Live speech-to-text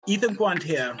Ethan Quant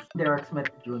here. Derek Smith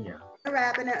Jr.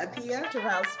 Rabina Apia.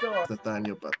 Terrell Store.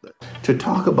 Nathaniel Butler. To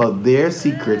talk about their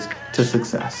secrets to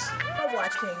success. You're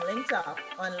watching Linked Up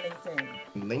on LinkedIn.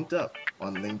 Linked Up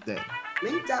on LinkedIn.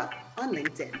 Linked Up on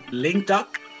LinkedIn. Linked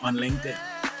Up on LinkedIn.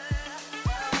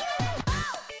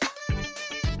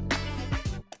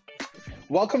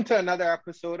 Welcome to another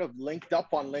episode of Linked Up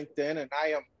on LinkedIn. And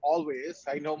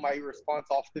I know my response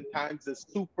oftentimes is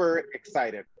super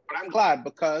excited, but I'm glad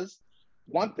because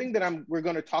one thing that we're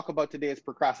going to talk about today is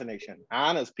procrastination.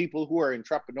 And as people who are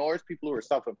entrepreneurs, people who are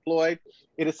self-employed,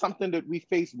 it is something that we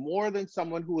face more than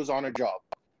someone who is on a job.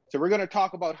 So we're going to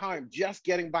talk about how I'm just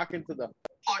getting back into the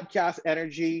podcast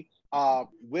energy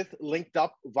with Linked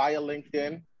Up via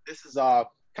LinkedIn. This is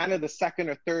kind of the second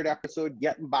or third episode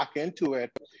getting back into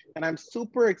it. And I'm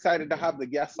super excited to have the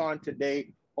guest on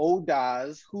today,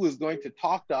 Odaz, who is going to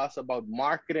talk to us about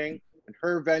marketing and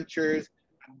her ventures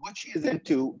and what she is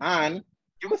into, and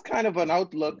give us kind of an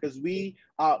outlook as we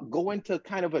go into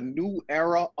kind of a new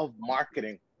era of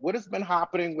marketing. What has been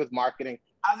happening with marketing?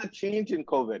 Has it changed in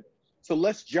COVID? So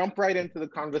let's jump right into the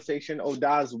conversation.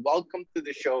 Odaz, welcome to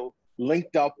the show,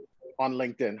 Linked Up on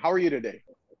LinkedIn. How are you today?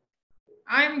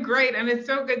 I'm great, and it's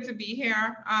so good to be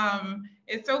here.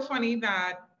 It's so funny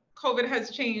that COVID has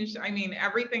changed,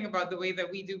 everything about the way that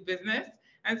we do business.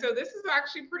 And so this is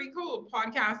actually pretty cool.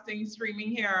 Podcasting, streaming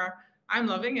here, I'm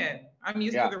loving it. I'm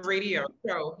used to the radio,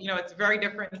 so, it's a very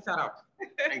different setup.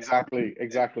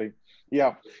 Exactly.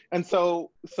 Yeah. And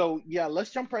so,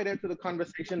 let's jump right into the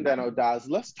conversation then, Odaz.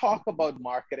 Let's talk about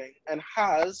marketing, and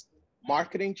has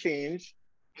marketing changed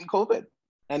in COVID?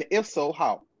 And if so,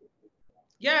 how?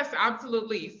 Yes,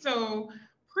 absolutely. So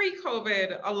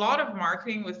pre-COVID, a lot of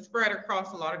marketing was spread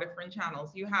across a lot of different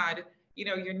channels. You had,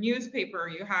 your newspaper,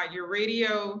 you had your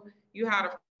radio, you had,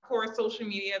 of course, social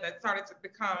media that started to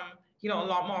become, a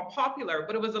lot more popular,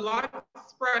 but it was a lot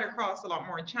spread across a lot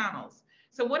more channels.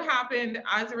 So what happened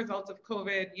as a result of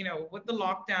COVID, with the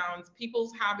lockdowns,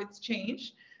 people's habits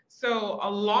changed. So a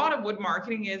lot of what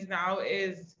marketing is now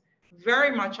is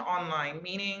very much online,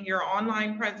 meaning your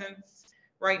online presence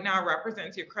right now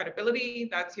represents your credibility.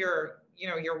 That's your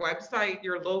website,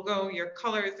 your logo, your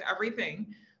colors,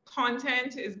 everything.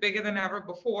 Content is bigger than ever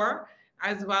before,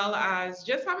 as well as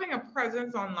just having a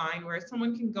presence online where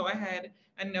someone can go ahead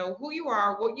and know who you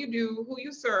are, what you do, who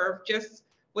you serve, just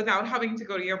without having to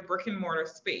go to your brick and mortar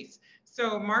space.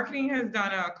 So marketing has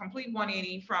done a complete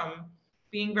 180 from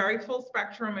being very full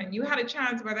spectrum, and you had a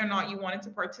chance whether or not you wanted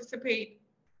to participate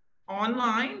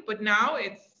online, but now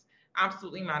it's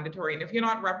absolutely mandatory. And if you're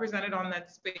not represented on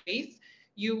that space,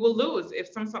 you will lose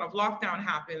if some sort of lockdown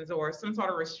happens or some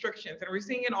sort of restrictions. And we're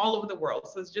seeing it all over the world.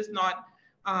 So it's just not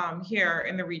here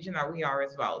in the region that we are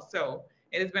as well. So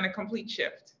it has been a complete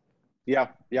shift. Yeah.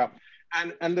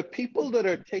 And the people that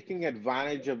are taking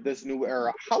advantage of this new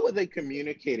era, how are they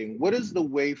communicating? What is the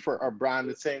way for our brand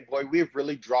that's saying, boy, we've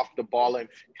really dropped the ball in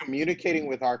communicating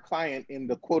with our client in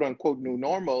the quote unquote new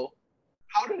normal?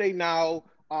 How do they now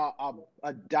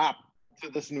adapt to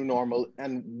this new normal,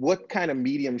 and what kind of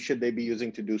medium should they be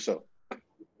using to do so?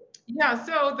 Yeah,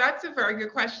 so that's a very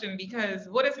good question, because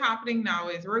what is happening now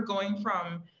is we're going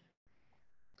from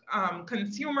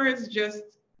consumers just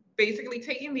basically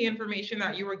taking the information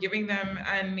that you were giving them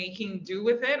and making do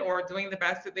with it or doing the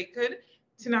best that they could,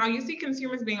 to now you see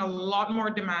consumers being a lot more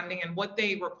demanding in what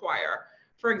they require.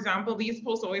 For example, these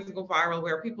posts always go viral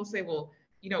where people say, well,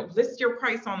 list your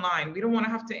price online. We don't want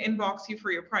to have to inbox you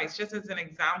for your price, just as an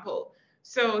example.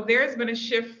 So there's been a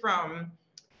shift from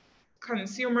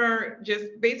consumer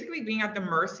just basically being at the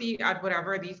mercy at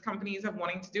whatever these companies are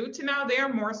wanting to do, to now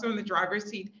they're more so in the driver's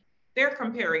seat. They're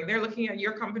comparing, they're looking at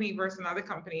your company versus another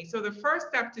company. So the first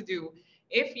step to do,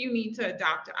 if you need to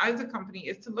adapt as a company,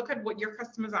 is to look at what your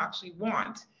customers actually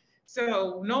want.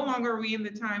 So no longer are we in the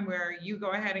time where you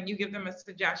go ahead and you give them a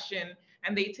suggestion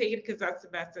and they take it because that's the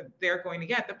best that they're going to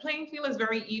get. The playing field is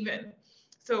very even.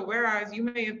 So whereas you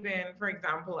may have been, for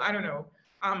example, I don't know,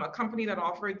 a company that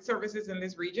offered services in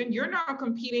this region, you're now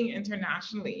competing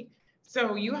internationally.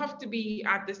 So you have to be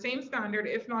at the same standard,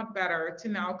 if not better, to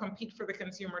now compete for the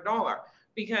consumer dollar,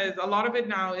 because a lot of it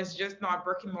now is just not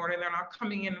brick and mortar. They're not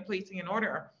coming in and placing an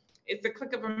order. It's a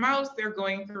click of a mouse. They're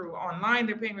going through online.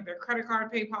 They're paying with their credit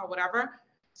card, PayPal, whatever.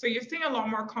 So you're seeing a lot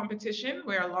more competition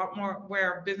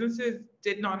where businesses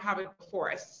did not have it before,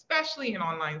 especially in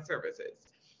online services.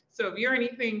 So if you're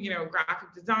anything, graphic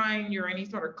design, you're any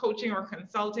sort of coaching or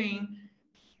consulting,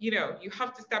 you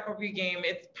have to step up your game.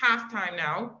 It's past time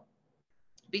now,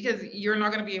 because you're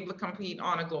not going to be able to compete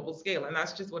on a global scale. And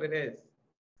that's just what it is.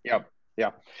 Yeah.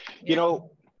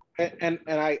 And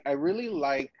I really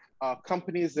like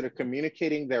companies that are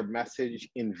communicating their message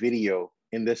in video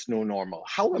in this new normal?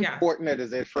 How Yeah. important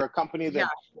is it for a company that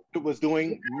was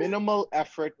doing minimal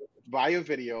effort via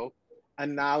video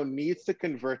and now needs to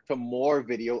convert to more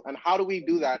video? And how do we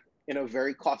do that in a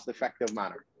very cost-effective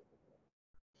manner?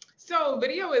 So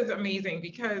video is amazing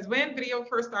because when video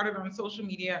first started on social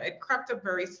media, it crept up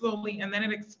very slowly and then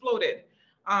it exploded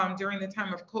during the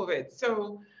time of COVID.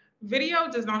 So video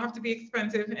does not have to be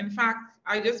expensive. In fact,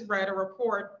 I just read a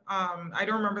report. I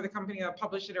don't remember the company that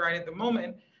published it right at the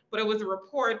moment, but it was a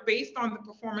report based on the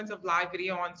performance of live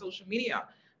video on social media.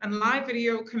 And live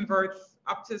video converts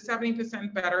up to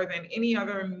 70% better than any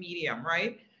other medium,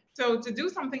 right? So to do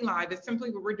something live is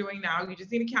simply what we're doing now. You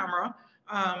just need a camera.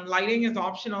 Lighting is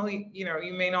optional. You know,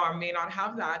 you may not or may not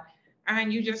have that.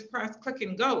 And you just press click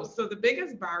and go. So the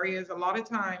biggest barrier is a lot of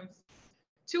times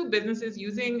to businesses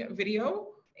using video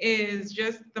is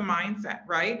just the mindset,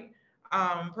 right?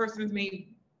 Persons may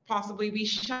possibly be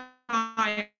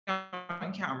shy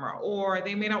on camera, or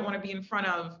they may not want to be in front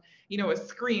of, you know, a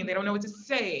screen. They don't know what to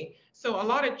say. So a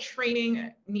lot of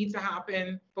training needs to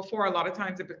happen before a lot of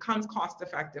times it becomes cost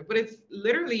effective. But it's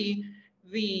literally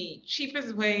the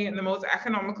cheapest way and the most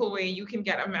economical way you can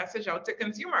get a message out to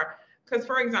consumer. Because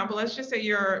for example, let's just say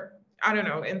you're, I don't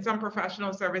know, in some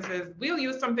professional services, we'll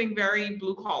use something very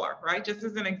blue collar, right? Just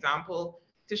as an example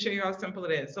to show you how simple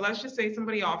it is. So let's just say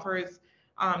somebody offers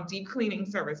deep cleaning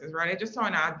services, right? I just saw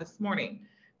an ad this morning.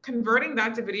 Converting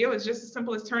that to video is just as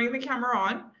simple as turning the camera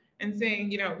on and saying,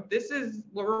 you know, this is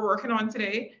what we're working on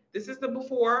today. This is the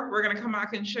before. We're going to come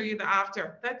back and show you the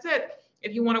after. That's it.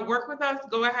 If you want to work with us,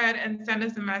 go ahead and send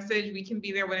us a message. We can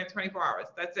be there within 24 hours.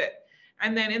 That's it.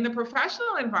 And then in the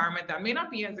professional environment, that may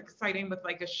not be as exciting with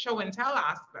like a show and tell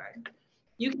aspect.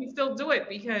 You can still do it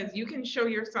because you can show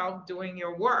yourself doing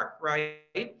your work,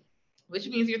 right? Which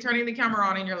means you're turning the camera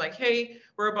on and you're like, hey,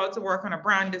 we're about to work on a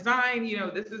brand design. You know,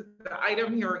 this is the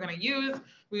item here we're going to use.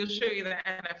 We'll show you the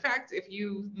end effect. If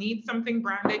you need something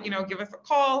branded, you know, give us a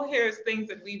call. Here's things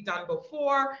that we've done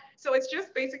before. So it's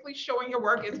just basically showing your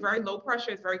work. It's very low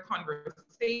pressure. It's very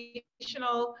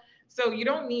conversational. So you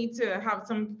don't need to have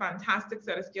some fantastic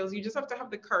set of skills. You just have to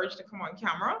have the courage to come on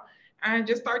camera and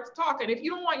just start to talk. And if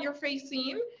you don't want your face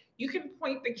seen, you can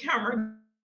point the camera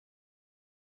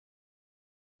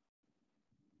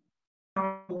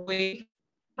away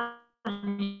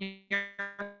from your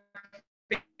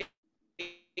face.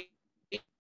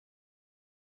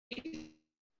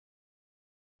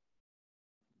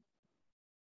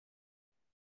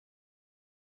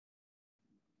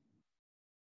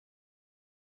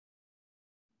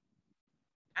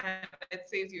 And it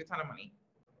saves you a ton of money.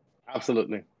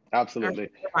 Absolutely. Absolutely.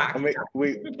 Back. I mean,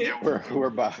 we're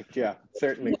back. Yeah,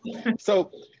 certainly. So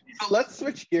let's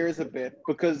switch gears a bit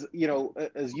because, you know,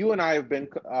 as you and I have been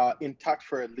in touch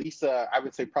for at least, I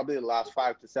would say probably the last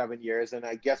 5 to 7 years. And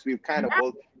I guess we've kind of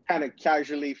both kind of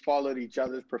casually followed each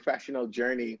other's professional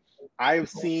journey. I've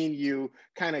seen you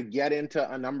kind of get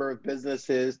into a number of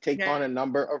businesses, take on a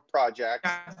number of projects.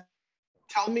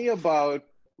 Tell me about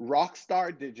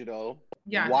Rockstar Digital.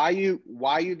 Why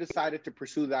you decided to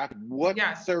pursue that? What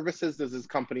services does this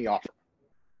company offer?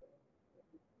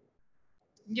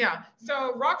 Yeah,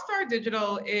 so Rockstar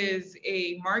Digital is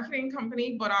a marketing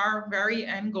company, but our very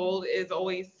end goal is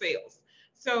always sales.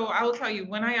 So I will tell you,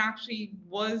 when I actually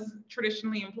was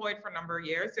traditionally employed for a number of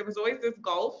years, there was always this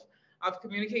gulf of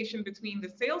communication between the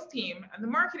sales team and the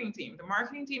marketing team. The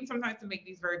marketing team sometimes would make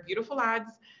these very beautiful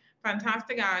ads,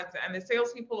 fantastic ads, and the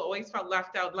salespeople always felt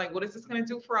left out, like, what is this going to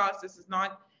do for us? This is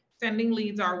not sending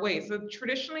leads our way. So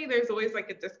traditionally, there's always like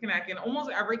a disconnect in almost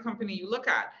every company you look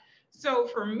at. So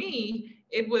for me,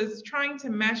 it was trying to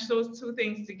mesh those two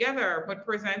things together, but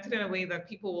present it in a way that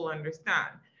people will understand.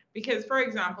 Because, for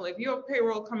example, if you have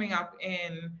payroll coming up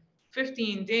in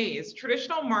 15 days,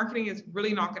 traditional marketing is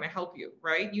really not going to help you,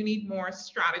 right? You need more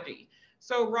strategy.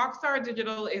 So Rockstar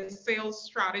Digital is sales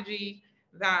strategy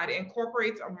that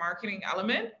incorporates a marketing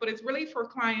element, but it's really for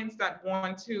clients that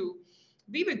want to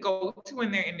be the go-to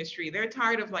in their industry. They're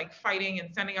tired of like fighting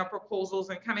and sending out proposals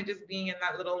and kind of just being in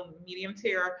that little medium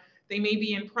tier. They may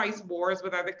be in price wars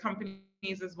with other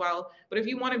companies as well. But if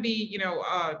you want to be, you know,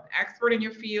 expert in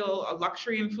your field, a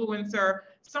luxury influencer,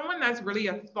 someone that's really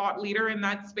a thought leader in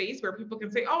that space where people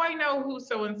can say, oh, I know who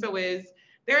so-and-so is.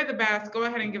 They're the best. Go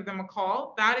ahead and give them a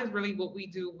call. That is really what we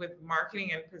do with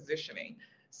marketing and positioning.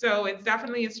 So it's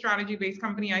definitely a strategy-based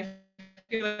company. I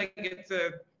feel like it's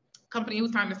a company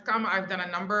whose time has come. I've done a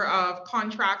number of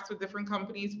contracts with different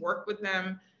companies, worked with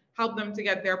them, help them to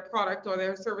get their product or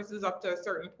their services up to a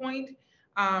certain point.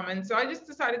 And so I just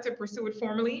decided to pursue it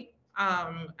formally.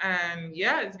 And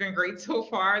yeah, it's been great so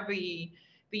far. The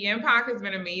impact has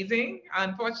been amazing.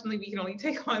 Unfortunately, we can only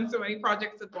take on so many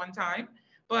projects at one time,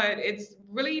 but it's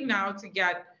really now to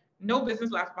get no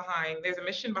business left behind. There's a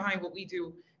mission behind what we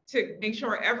do to make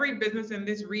sure every business in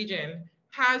this region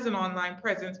has an online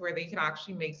presence where they can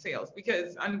actually make sales.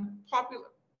 Because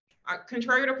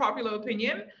contrary to popular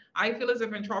opinion, I feel as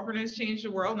if entrepreneurs change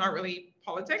the world, not really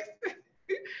politics.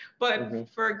 But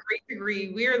for a great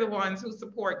degree, we are the ones who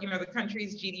support, the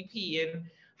country's GDP, and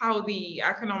how the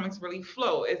economics really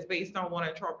flow is based on what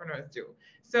entrepreneurs do.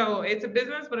 So it's a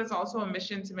business, but it's also a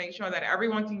mission to make sure that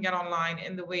everyone can get online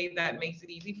in the way that makes it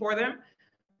easy for them.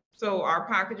 So our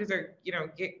packages are,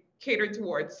 catered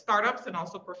towards startups and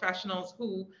also professionals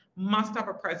who must have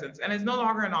a presence. And it's no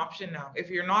longer an option now. If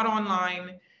you're not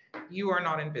online, you are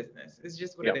not in business. It's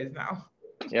just what it is now.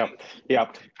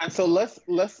 Yep. And so let's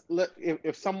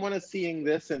if someone is seeing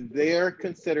this and they're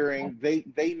considering,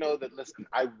 they know that, listen,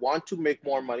 I want to make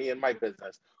more money in my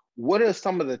business. What are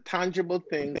some of the tangible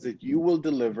things that you will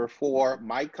deliver for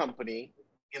my company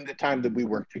in the time that we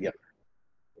work together?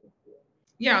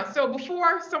 Yeah, so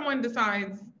before someone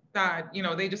decides that,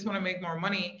 they just want to make more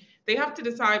money, they have to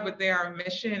decide what their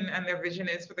mission and their vision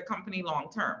is for the company long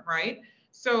term, right?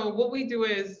 So what we do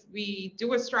is we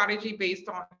do a strategy based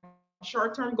on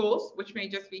short-term goals, which may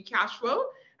just be cash flow,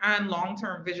 and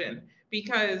long-term vision.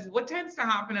 Because what tends to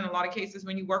happen in a lot of cases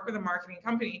when you work with a marketing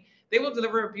company, they will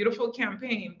deliver a beautiful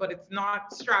campaign, but it's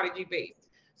not strategy-based.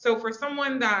 So for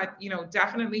someone that,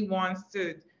 definitely wants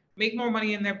to make more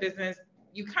money in their business,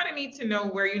 you kind of need to know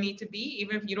where you need to be.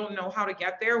 Even if you don't know how to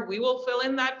get there, we will fill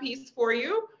in that piece for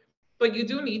you, but you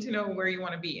do need to know where you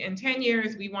want to be. In 10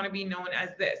 years, we want to be known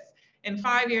as this. In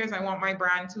 5 years, I want my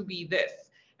brand to be this.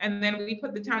 And then we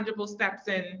put the tangible steps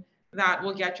in that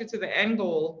will get you to the end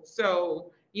goal.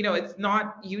 So, it's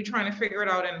not you trying to figure it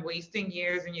out and wasting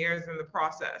years and years in the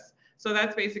process. So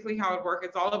that's basically how it works.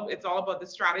 It's all about the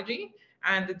strategy,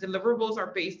 and the deliverables are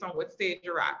based on what stage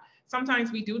you're at.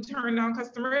 Sometimes we do turn down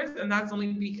customers, and that's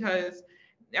only because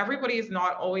everybody is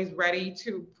not always ready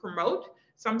to promote.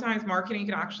 Sometimes marketing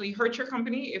can actually hurt your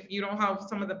company if you don't have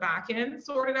some of the back end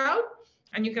sorted out,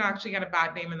 and you can actually get a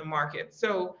bad name in the market.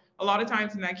 So a lot of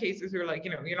times in that case, is you're like,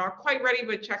 you're not quite ready,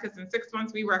 but check us in 6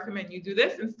 months. We recommend you do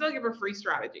this and still give a free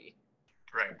strategy.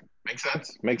 Right.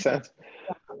 Makes sense.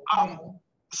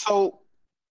 So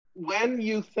when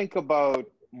you think about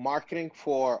marketing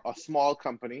for a small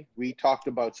company, we talked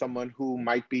about someone who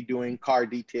might be doing car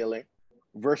detailing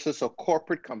versus a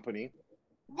corporate company.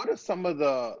 What are some of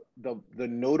the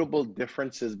notable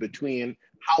differences between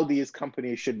how these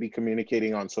companies should be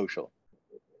communicating on social?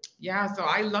 Yeah, so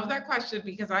I love that question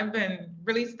because I've been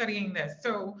really studying this.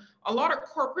 So a lot of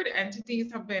corporate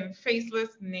entities have been faceless,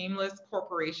 nameless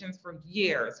corporations for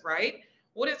years, right?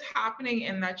 What is happening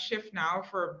in that shift now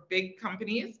for big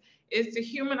companies is to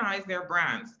humanize their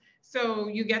brands. So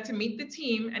you get to meet the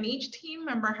team, and each team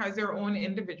member has their own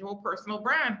individual personal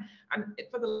brand. And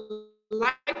for the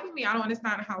life of me, I don't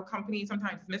understand how companies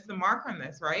sometimes miss the mark on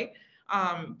this, right?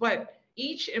 But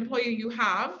each employee you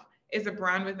have is a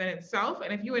brand within itself.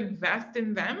 And if you invest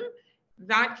in them,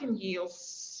 that can yield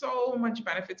so much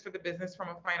benefits for the business from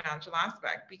a financial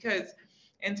aspect. Because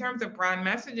in terms of brand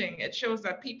messaging, it shows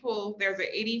that there's an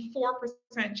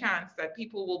 84% chance that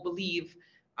people will believe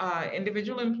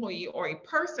individual employee or a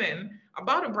person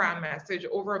about a brand message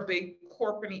over a big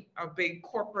corporate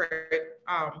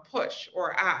push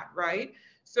or ad, right?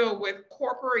 So with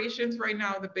corporations right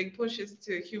now, the big push is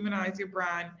to humanize your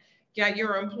brand, get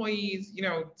your employees,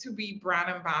 to be brand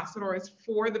ambassadors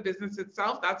for the business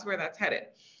itself. That's where that's headed.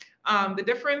 The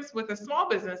difference with a small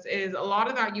business is a lot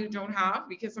of that you don't have,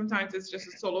 because sometimes it's just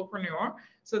a solopreneur.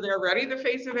 So they're already the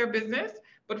face of their business.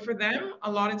 But for them,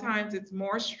 a lot of times it's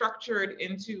more structured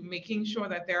into making sure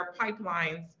that their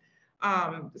pipelines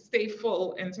stay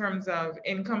full in terms of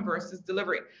income versus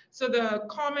delivery. So the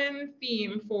common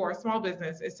theme for small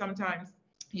business is sometimes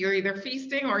you're either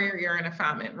feasting or you're in a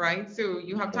famine, right? So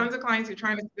you have tons of clients, you're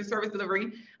trying to do service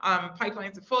delivery,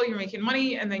 pipelines are full, you're making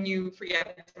money, and then you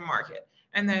forget to market.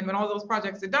 And then when all those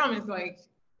projects are done, it's like,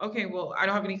 okay, well, I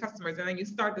don't have any customers. And then you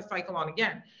start the cycle on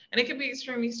again. And it can be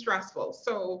extremely stressful.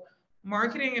 So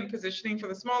marketing and positioning for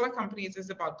the smaller companies is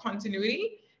about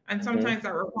continuity. And sometimes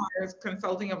that requires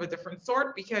consulting of a different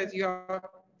sort, because you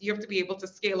have to be able to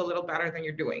scale a little better than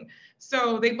you're doing.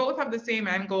 So they both have the same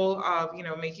end goal of,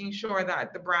 making sure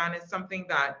that the brand is something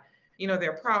that,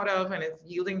 they're proud of and it's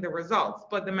yielding the results,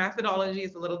 but the methodology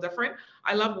is a little different.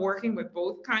 I love working with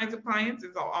both kinds of clients.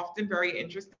 It's often very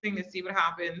interesting to see what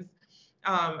happens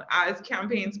as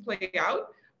campaigns play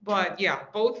out. But yeah,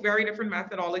 both very different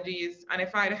methodologies. And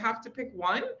if I'd have to pick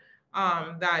one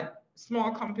that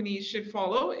small companies should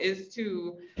follow, is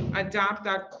to adapt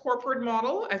that corporate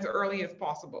model as early as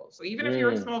possible. So even if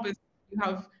you're a small business, you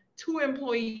have 2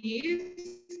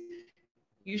 employees,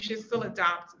 you should still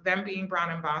adapt them being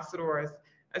brand ambassadors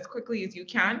as quickly as you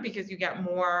can, because you get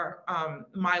more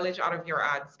mileage out of your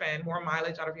ad spend, more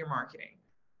mileage out of your marketing.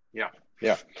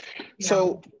 Yeah.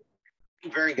 So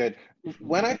very good.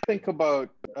 When I think about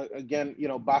again,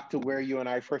 back to where you and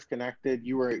I first connected,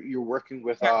 you were working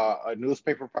with a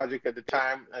newspaper project at the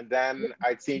time, and then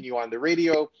I'd seen you on the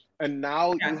radio, and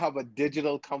now you have a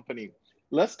digital company.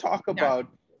 Let's talk about,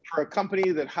 for a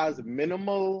company that has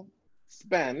minimal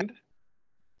spend,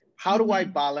 how do I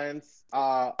balance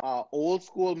old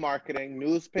school marketing,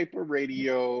 newspaper,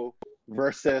 radio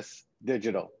versus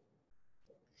digital?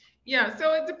 Yeah,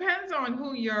 so it depends on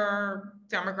who your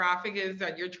demographic is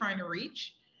that you're trying to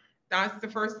reach. That's the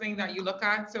first thing that you look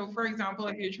at. So for example,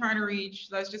 if you're trying to reach,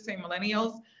 let's just say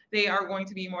millennials, they are going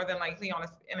to be more than likely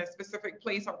in a specific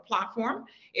place or platform.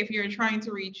 If you're trying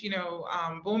to reach,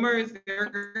 boomers, they're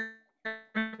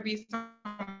going to be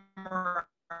somewhere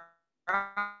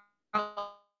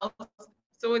else.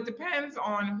 So it depends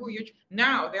on who you're.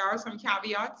 Now, there are some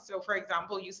caveats. So for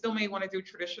example, you still may want to do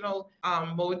traditional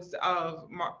modes of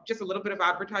just a little bit of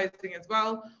advertising as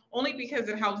well, only because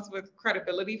it helps with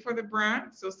credibility for the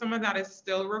brand. So some of that is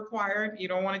still required. You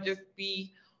don't want to just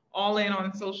be all in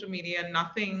on social media,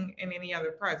 nothing in any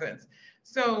other presence.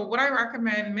 So what I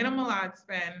recommend, minimal ad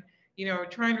spend,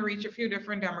 trying to reach a few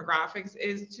different demographics,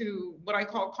 is to what I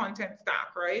call content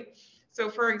stack, right? So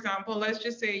for example, let's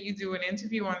just say you do an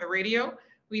interview on the radio.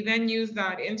 We then use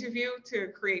that interview to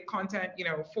create content,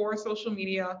 for social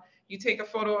media. You take a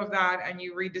photo of that and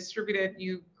you redistribute it.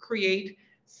 You create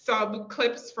sub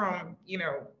clips from,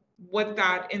 what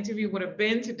that interview would have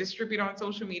been to distribute on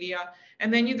social media.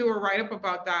 And then you do a write-up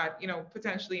about that,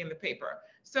 potentially in the paper.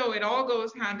 So it all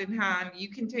goes hand in hand. You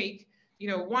can take,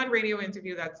 one radio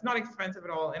interview that's not expensive at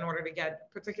all in order to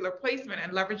get particular placement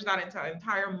and leverage that into an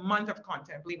entire month of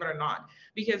content, believe it or not.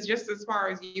 Because just as far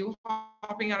as you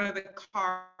hopping out of the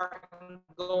car and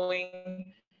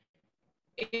going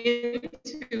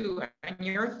into and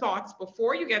your thoughts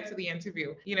before you get to the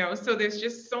interview, so there's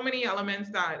just so many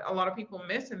elements that a lot of people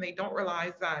miss, and they don't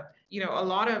realize that, a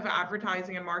lot of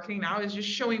advertising and marketing now is just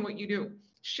showing what you do,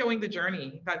 showing the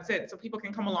journey. That's it. So people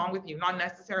can come along with you, not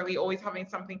necessarily always having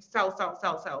something sell,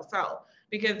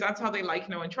 because that's how they like,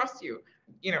 know, and trust you.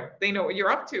 They know what you're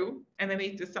up to, and then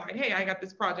they decide, hey, I got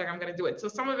this project, I'm going to do it. So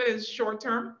some of it is short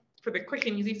term for the quick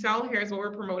and easy sell. Here's what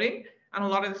we're promoting. And a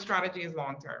lot of the strategy is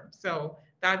long term. So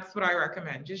that's what I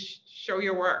recommend. Just show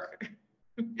your work.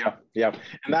 Yeah.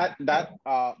 And that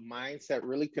mindset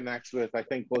really connects with, I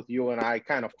think both you and I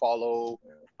kind of follow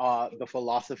the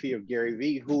philosophy of Gary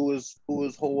Vee, whose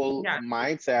whole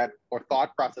mindset or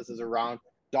thought process is around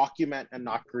document and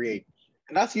not create.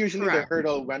 And that's usually the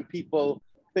hurdle when people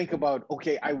think about,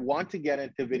 okay, I want to get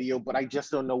into video, but I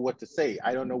just don't know what to say.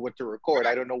 I don't know what to record.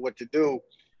 I don't know what to do.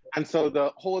 And so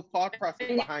the whole thought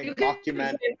process behind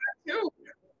document,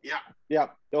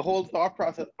 the whole thought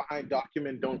process behind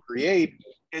document, don't create,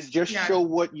 is just show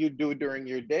what you do during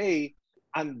your day.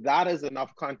 And that is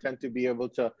enough content to be able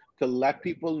to let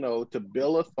people know, to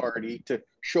build authority, to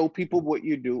show people what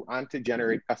you do, and to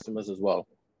generate customers as well.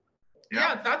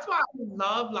 Yeah, that's why I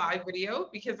love live video,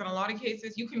 because in a lot of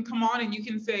cases you can come on and you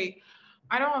can say,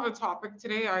 I don't have a topic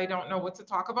today, I don't know what to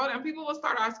talk about. And people will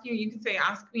start asking you, you can say,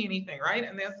 ask me anything, right?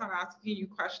 And they'll start asking you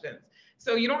questions.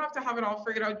 So you don't have to have it all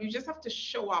figured out. You just have to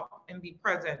show up and be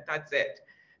present. That's it.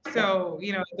 So,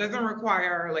 it doesn't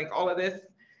require like all of this,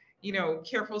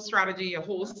 careful strategy, a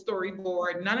whole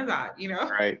storyboard, none of that,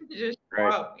 Right. Just show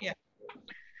up. Yeah.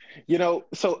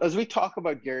 So as we talk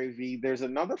about Gary Vee, there's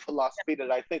another philosophy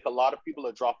that I think a lot of people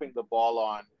are dropping the ball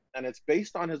on, and it's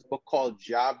based on his book called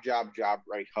Jab,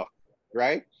 Right Hook,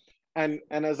 right? And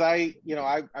as I've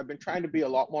been trying to be a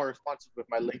lot more responsive with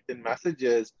my LinkedIn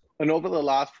messages, and over the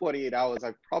last 48 hours,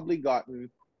 I've probably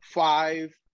gotten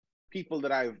 5 people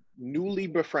that I've newly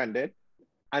befriended,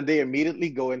 and they immediately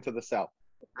go into the sell,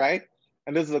 right?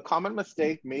 And this is a common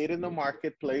mistake made in the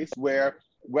marketplace, where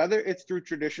whether it's through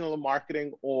traditional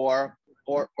marketing or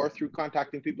through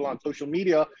contacting people on social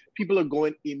media, people are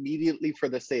going immediately for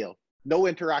the sale. No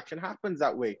interaction happens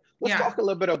that way. Let's talk a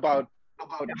little bit about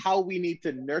how we need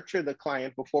to nurture the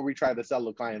client before we try to sell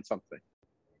the client something.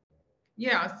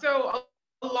 Yeah, so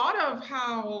a lot of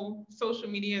how social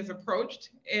media is approached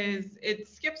is it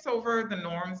skips over the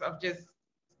norms of just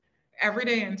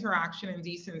everyday interaction and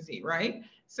decency, right?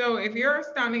 So if you're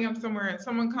standing up somewhere and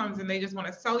someone comes and they just want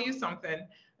to sell you something,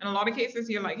 in a lot of cases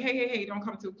you're like, hey, don't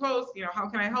come too close. How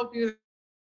can I help you?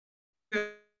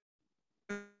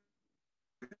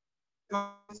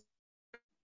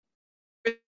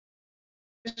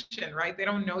 right? They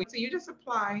don't know. So you just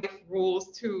apply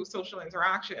rules to social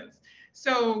interactions.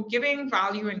 So giving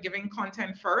value and giving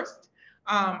content first,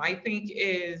 I think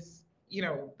is,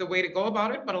 the way to go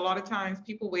about it. But a lot of times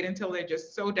people wait until they're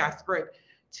just so desperate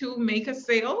to make a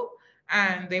sale,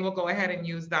 and they will go ahead and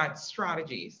use that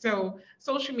strategy. So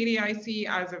social media I see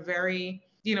as a very,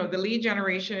 the lead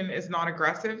generation is not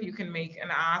aggressive. You can make an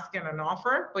ask and an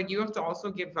offer, but you have to also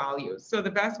give value. So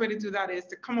the best way to do that is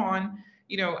to come on,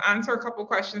 answer a couple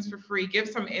questions for free, give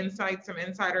some insight, some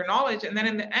insider knowledge, and then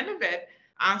in the end of it,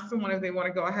 ask someone if they want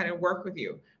to go ahead and work with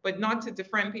you, but not to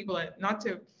friend people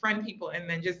and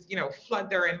then just,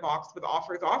 flood their inbox with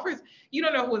offers. You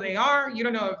don't know who they are. You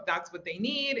don't know if that's what they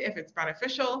need, if it's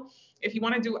beneficial. If you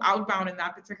want to do outbound in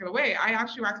that particular way, I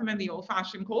actually recommend the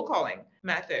old-fashioned cold calling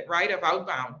method, right, of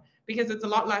outbound, because it's a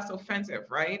lot less offensive,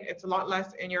 right? It's a lot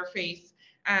less in your face,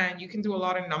 and you can do a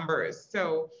lot of numbers.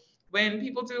 So when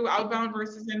people do outbound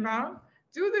versus inbound,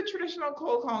 do the traditional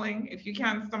cold calling. If you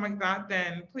can't stomach that,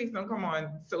 then please don't come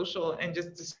on social and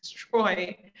just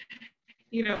destroy,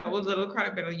 what little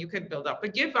credibility you could build up.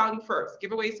 But give value first.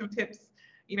 Give away some tips.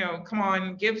 Come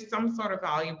on, give some sort of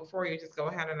value before you just go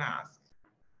ahead and ask.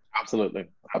 Absolutely.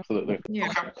 Yeah.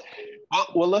 Okay.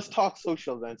 Well, let's talk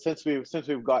social then. Since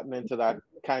we've gotten into that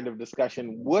kind of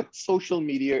discussion, what social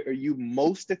media are you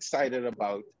most excited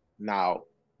about now?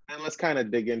 And let's kind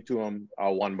of dig into them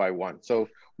one by one. So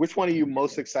which one are you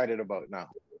most excited about now?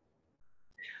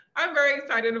 I'm very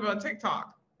excited about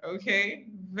TikTok. Okay,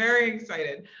 very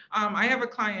excited. I have a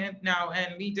client now,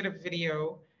 and we did a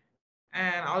video,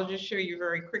 and I'll just show you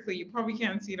very quickly. You probably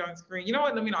can't see it on screen. You know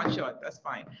what? Let me not show it. That's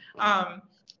fine.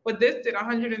 But this did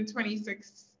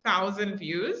 126,000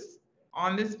 views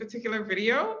on this particular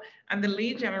video, and the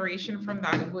lead generation from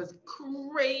that was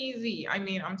crazy. I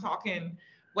mean, I'm talking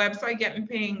website getting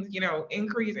pings,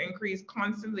 increase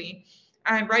constantly.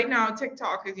 And right now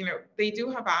TikTok is, they do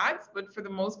have ads, but for the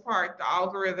most part, the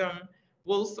algorithm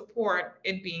will support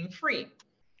it being free.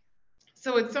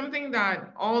 So it's something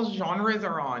that all genres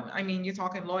are on. I mean, you're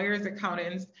talking lawyers,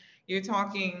 accountants, you're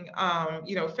talking,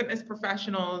 fitness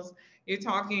professionals, you're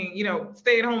talking,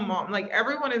 stay-at-home mom, like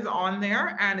everyone is on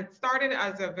there. And it started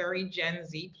as a very Gen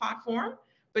Z platform,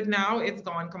 but now it's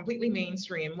gone completely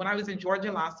mainstream. When I was in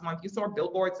Georgia last month, you saw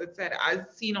billboards that said, as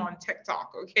seen on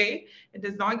TikTok, okay? It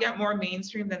does not get more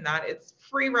mainstream than that. It's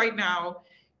free right now.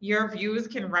 Your views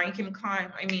can rank and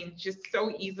climb. I mean, just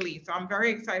so easily. So I'm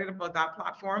very excited about that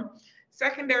platform.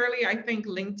 Secondarily, I think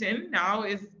LinkedIn now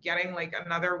is getting like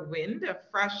another wind, a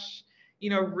fresh,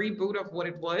 reboot of what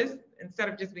it was, instead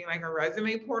of just being like a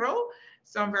resume portal.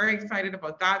 So I'm very excited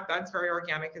about that. That's very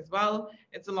organic as well.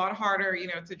 It's a lot harder,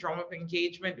 to drum up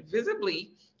engagement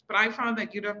visibly, but I found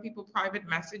that you'd have people private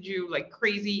message you like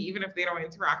crazy, even if they don't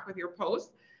interact with your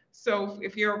post. So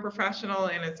if you're a professional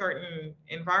in a certain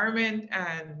environment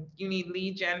and you need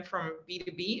lead gen from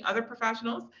B2B, other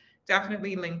professionals,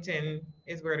 definitely LinkedIn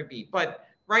is where to be. But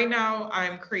right now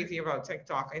I'm crazy about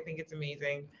TikTok. I think it's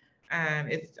amazing.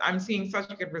 And I'm seeing such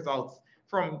good results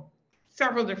from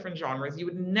several different genres you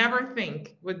would never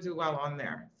think would do well on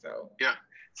there. So yeah.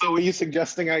 So were you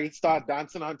suggesting I start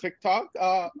dancing on TikTok?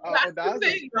 That's the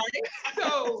thing, right?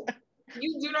 So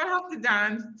you do not have to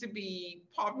dance to be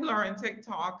popular on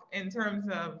TikTok in terms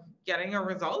of getting a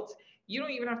result. You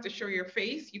don't even have to show your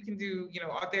face. You can do,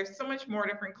 there's so much more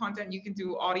different content. You can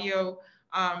do audio.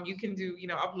 You can do,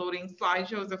 uploading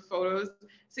slideshows of photos.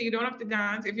 So you don't have to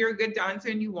dance. If you're a good dancer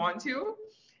and you want to,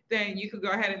 then you could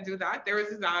go ahead and do that. There was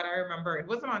this ad, I remember, it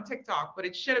wasn't on TikTok, but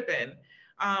it should have been.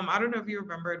 I don't know if you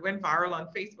remember, it went viral on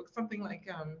Facebook, something like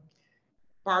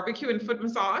barbecue and foot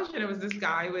massage. And it was this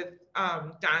guy with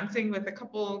dancing with a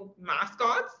couple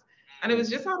mascots. And it was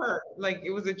just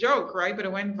it was a joke, right? But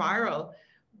it went viral.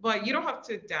 But you don't have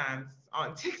to dance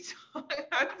on TikTok.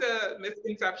 That's a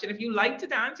misconception. If you like to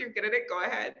dance, you're good at it, go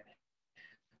ahead.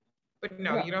 But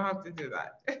no, you don't have to do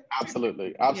that.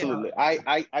 Absolutely.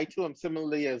 I too am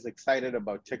similarly as excited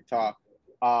about TikTok.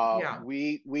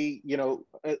 We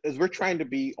as we're trying to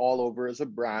be all over as a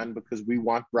brand because we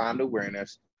want brand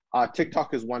awareness.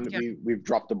 TikTok is one that we've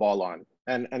dropped the ball on,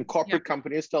 and corporate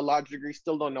companies to a large degree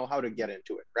still don't know how to get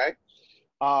into it, right?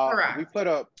 Correct.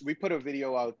 We put a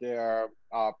video out there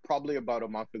probably about a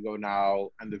month ago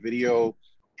now, and the video,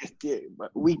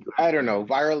 I don't know,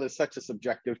 viral is such a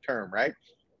subjective term, right?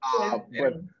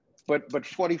 But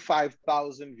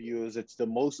 45,000 views. It's the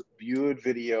most viewed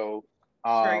video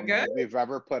we've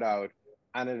ever put out,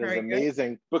 and it is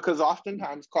amazing because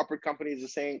oftentimes corporate companies are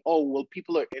saying, "Oh, well,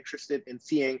 people are interested in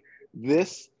seeing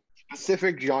this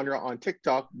specific genre on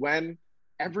TikTok when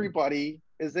everybody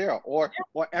is there, or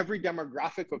every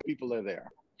demographic of people are there,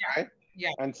 right?" Yeah.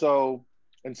 And so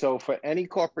And so for any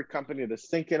corporate company that's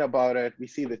thinking about it, we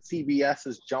see that CBS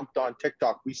has jumped on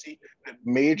TikTok. We see that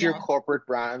major corporate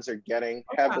brands are getting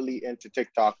heavily into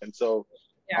TikTok. And so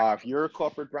if you're a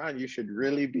corporate brand, you should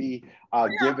really be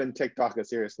giving TikTok a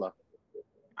serious look.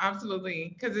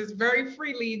 Absolutely, because it's very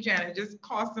free lead gen. It just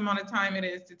costs the amount of time it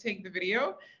is to take the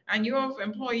video. And you have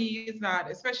employees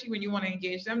that, especially when you want to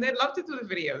engage them, they'd love to do the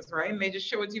videos, right? And they just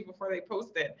show it to you before they post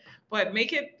it. But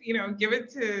make it, give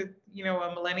it to,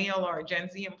 a millennial or a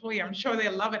Gen Z employee. I'm sure they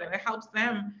love it, and it helps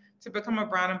them to become a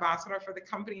brand ambassador for the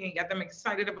company and get them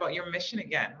excited about your mission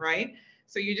again, right?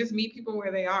 So you just meet people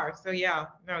where they are. So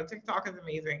TikTok is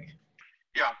amazing.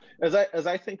 Yeah, as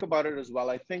I think about it as well,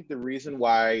 I think the reason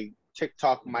why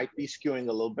TikTok might be skewing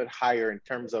a little bit higher in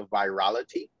terms of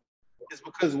virality is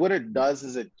because what it does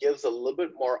is it gives a little bit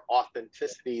more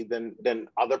authenticity than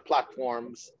other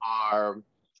platforms are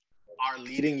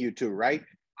leading you to, right?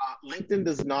 LinkedIn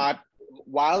does not,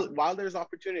 while there's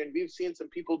opportunity, and we've seen some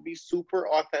people be super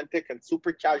authentic and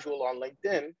super casual on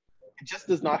LinkedIn, it just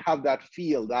does not have that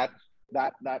feel, that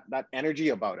energy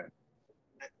about it.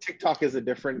 TikTok is a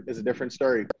different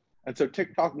story. And so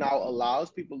TikTok now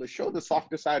allows people to show the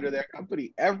softer side of their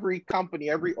company. Every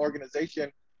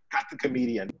organization got the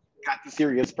comedian, got the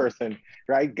serious person,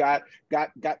 right? Got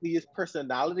these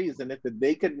personalities in it that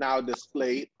they could now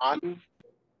display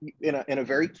in a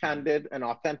very candid and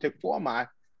authentic format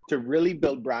to really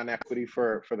build brand equity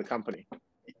for the company.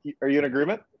 Are you in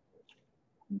agreement?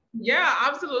 Yeah,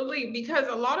 absolutely. Because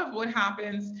a lot of what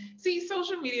happens,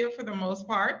 social media for the most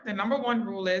part, the number one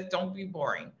rule is don't be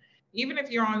boring. Even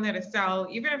if you're on there to sell,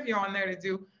 even if you're on there to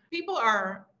do, people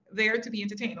are there to be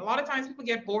entertained. A lot of times people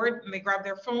get bored and they grab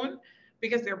their phone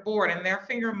because they're bored and their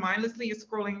finger mindlessly is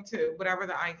scrolling to whatever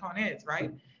the icon is,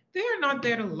 right? They are not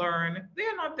there to learn.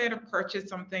 They're not there to purchase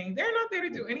something. They're not there to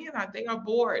do any of that. They are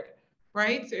bored,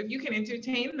 right? So if you can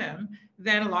entertain them,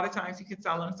 then a lot of times you can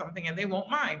sell them something and they won't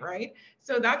mind, right?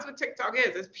 So that's what TikTok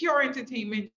is. It's pure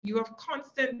entertainment. You have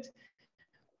constant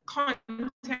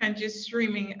content just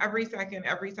streaming every second.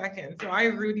 So I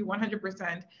agree with you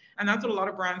 100%. And that's what a lot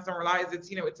of brands don't realize.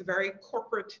 It's a very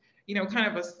corporate, kind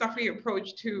of a stuffy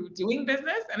approach to doing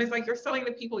business. And it's like you're selling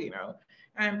to people,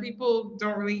 and people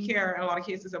don't really care in a lot of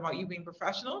cases about you being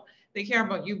professional. They care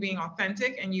about you being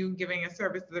authentic and you giving a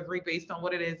service delivery based on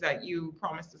what it is that you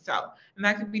promise to sell. And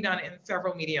that can be done in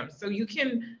several mediums. So you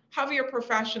can have your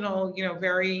professional,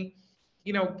 very,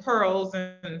 pearls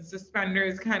and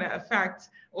suspenders kind of effect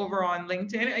over on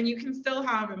LinkedIn, and you can still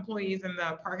have employees in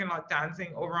the parking lot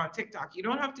dancing over on TikTok. You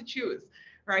don't have to choose,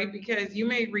 right? Because you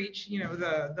may reach,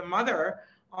 the mother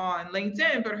on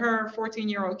LinkedIn, but her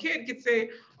 14-year-old kid could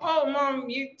say, "Oh, mom,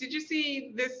 did you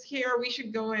see this here? We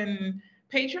should go and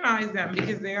patronize them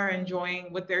because they are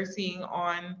enjoying what they're seeing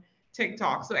on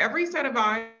TikTok." So every set of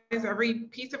eyes, every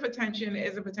piece of attention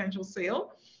is a potential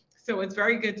sale. So it's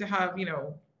very good to have,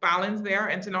 balance there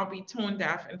and to not be tone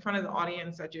deaf in front of the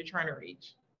audience that you're trying to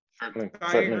reach. Certainly.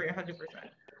 So I agree 100%.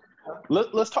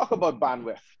 Let's talk about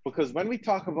bandwidth, because when we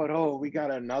talk about, we got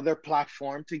another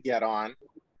platform to get on,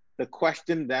 the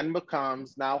question then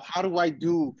becomes, now, how do I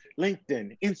do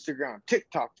LinkedIn, Instagram,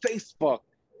 TikTok, Facebook?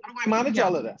 How do I manage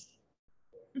all of this?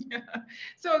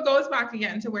 So it goes back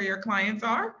again to where your clients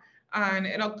are, and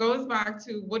it goes back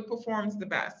to what performs the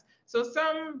best. So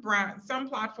some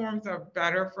platforms are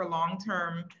better for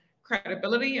long-term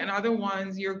credibility, and other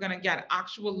ones you're going to get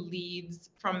actual leads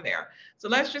from there. So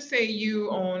let's just say you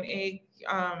own a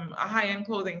high-end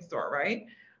clothing store, right?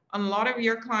 A lot of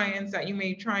your clients that you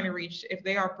may be trying to reach, if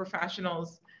they are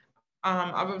professionals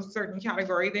of a certain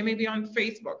category, they may be on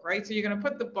Facebook, right? So you're going to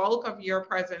put the bulk of your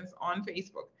presence on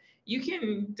Facebook. You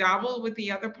can dabble with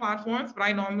the other platforms, but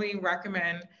I normally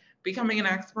recommend becoming an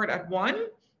expert at one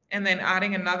and then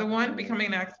adding another one, becoming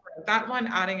an expert at that one,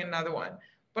 adding another one.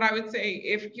 But I would say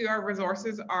if your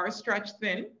resources are stretched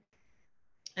thin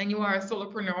and you are a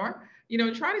solopreneur,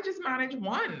 try to just manage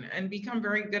one and become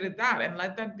very good at that and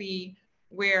let that be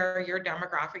where your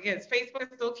demographic is. Facebook is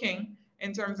still king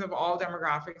in terms of all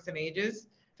demographics and ages.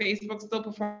 Facebook still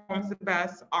performs the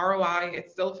best. ROI,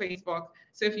 it's still Facebook.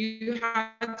 So if you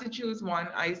had to choose one,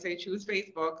 I say choose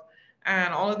Facebook,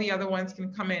 and all of the other ones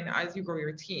can come in as you grow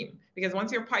your team. Because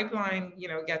once your pipeline,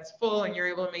 gets full and you're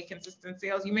able to make consistent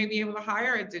sales, you may be able to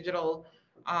hire a digital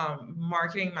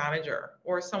marketing manager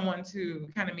or someone to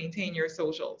kind of maintain your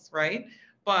socials, right?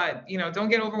 But, don't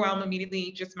get overwhelmed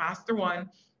immediately. Just master one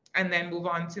and then move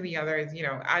on to the others,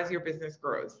 as your business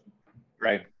grows.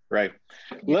 Right.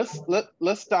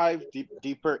 Let's dive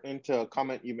deeper into a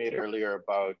comment you made earlier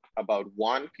about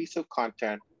one piece of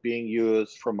content being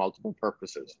used for multiple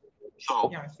purposes.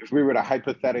 So yes. If we were to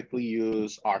hypothetically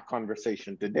use our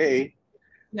conversation today,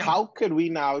 Yeah. How could we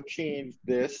now change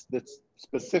this that's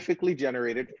specifically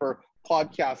generated for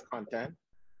podcast content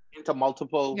into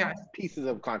multiple Yes. pieces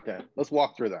of content? Let's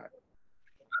walk through that.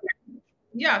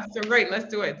 Yeah, so great, let's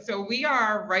do it. So we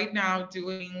are right now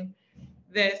doing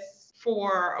this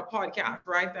for a podcast,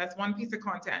 right? That's one piece of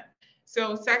content.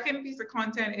 So second piece of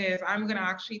content is I'm gonna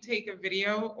actually take a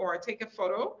video or take a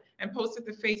photo and post it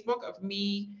to Facebook of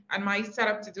me and my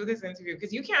setup to do this interview,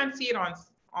 because you can't see it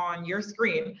on your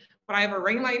screen, but I have a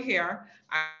ring light here.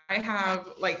 I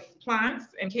have like plants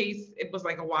in case it was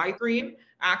like a wide screen.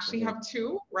 I actually have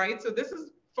two, right? So this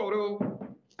is photo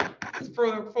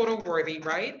worthy,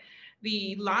 right?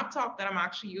 The laptop that I'm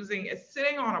actually using is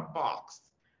sitting on a box.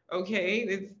 Okay,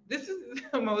 this is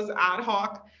the most ad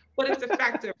hoc, but it's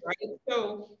effective, right?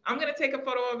 So I'm gonna take a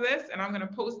photo of this and I'm gonna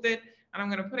post it, and I'm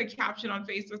gonna put a caption on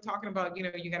Facebook talking about, you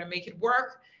know, you gotta make it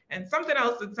work, and something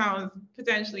else that sounds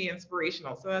potentially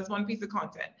inspirational. So that's one piece of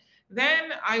content.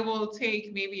 Then I will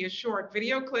take maybe a short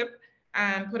video clip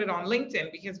and put it on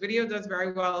LinkedIn, because video does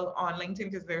very well on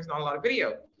LinkedIn because there's not a lot of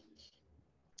video.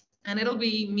 And it'll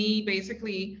be me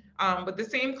basically, but the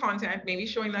same content, maybe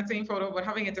showing that same photo, but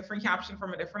having a different caption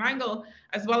from a different angle,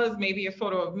 as well as maybe a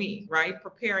photo of me, right?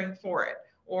 Preparing for it,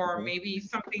 or maybe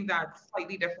something that's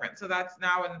slightly different. So that's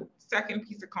now a second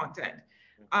piece of content.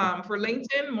 For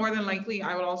LinkedIn, more than likely,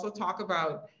 I will also talk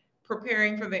about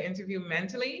preparing for the interview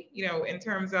mentally, you know, in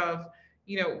terms of,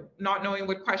 you know, not knowing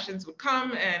what questions would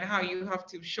come and how you have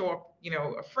to show up, you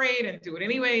know, afraid and do it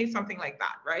anyway, something like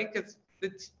that, right? Because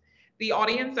the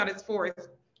audience that it's for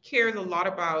cares a lot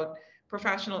about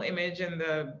professional image and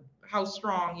how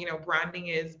strong, you know, branding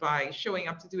is by showing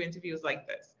up to do interviews like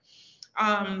this.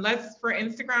 For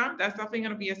Instagram, that's definitely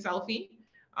going to be a selfie.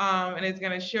 And it's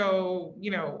going to show,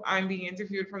 you know, I'm being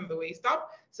interviewed from the waist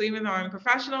up. So even though I'm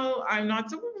professional, I'm not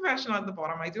super professional at the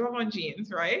bottom. I do have on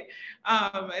jeans, right?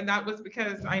 And that was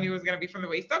because I knew it was going to be from the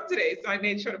waist up today. So I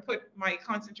made sure to put my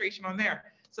concentration on there.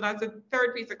 So that's a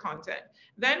third piece of content.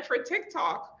 Then for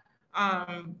TikTok,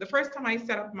 the first time I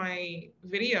set up my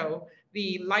video,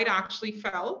 the light actually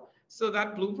fell. So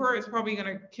that blooper is probably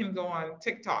can go on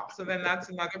TikTok. So then that's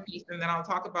another piece. And then I'll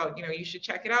talk about, you know, you should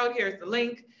check it out. Here's the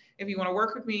link. If you want to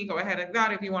work with me, go ahead and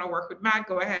that. If you want to work with Matt,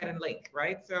 go ahead and link,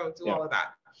 right? So do all of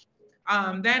that.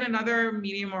 Then another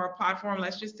medium or a platform,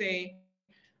 let's just say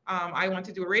I want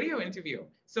to do a radio interview.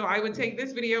 So I would take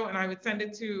this video and I would send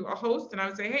it to a host and I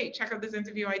would say, hey, check out this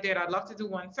interview I did. I'd love to do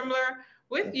one similar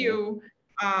with you.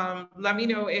 Let me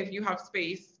know if you have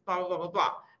space, blah, blah, blah, blah,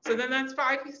 blah. So then that's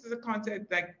 5 pieces of content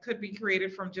that could be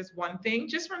created from just one thing,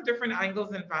 just from different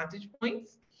angles and vantage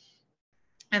points.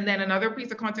 And then another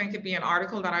piece of content could be an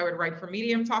article that I would write for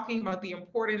Medium talking about the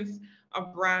importance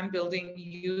of brand building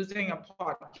using a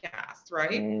podcast,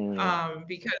 right?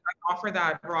 Because I offer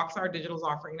that, Rockstar Digital's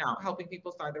offering now, helping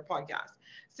people start their podcast.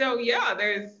 So yeah,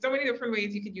 there's so many different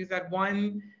ways you could use that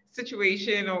one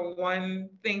situation or one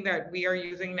thing that we are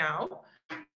using now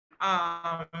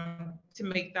to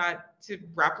make that, to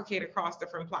replicate across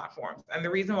different platforms. And the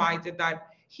reason why I did that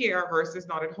here versus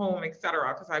not at home,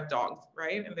 etc., because I have dogs,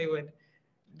 right? And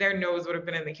their nose would have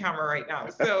been in the camera right now.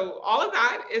 So all of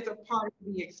that is a part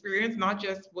of the experience, not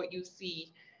just what you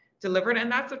see delivered.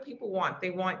 And that's what people want.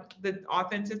 They want the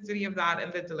authenticity of that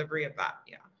and the delivery of that.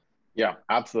 Yeah. Yeah,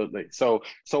 absolutely. So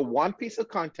one piece of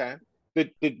content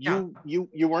that you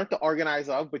weren't the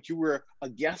organizer of, but you were a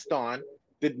guest on,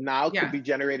 that now could be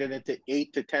generated into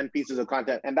 8 to 10 pieces of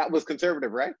content. And that was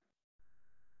conservative, right?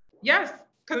 Yes,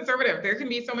 conservative. There can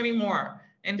be so many more.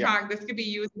 In fact, this could be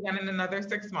used again in another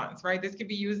 6 months, right? This could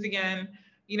be used again,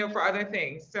 you know, for other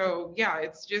things. So yeah,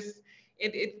 it's just,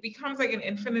 it becomes like an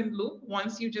infinite loop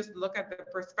once you just look at the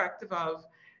perspective of,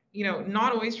 you know,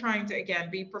 not always trying to, again,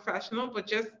 be professional, but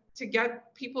just to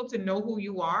get people to know who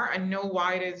you are and know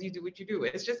why it is you do what you do.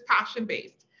 It's just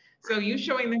passion-based. So you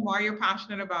showing them why you're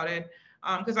passionate about it.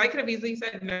 Because I could have easily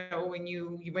said no when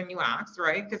you asked,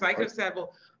 right? Because I could have said,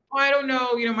 well, I don't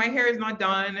know, you know, my hair is not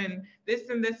done and this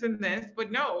and this and this.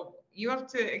 But no, you have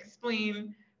to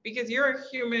explain, because you're a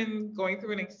human going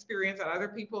through an experience that other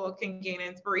people can gain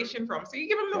inspiration from. So you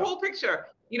give them the whole picture.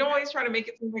 You don't always try to make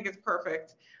it seem like it's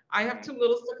perfect. I have 2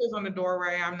 little stickers on the door where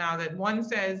I am now that one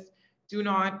says, do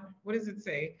not, what does it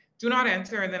say? Do not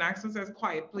enter. And the next one says,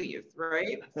 quiet, please,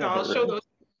 right? So I'll show those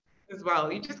as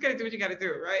well. You just got to do what you got to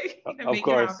do, right? And of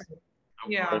course.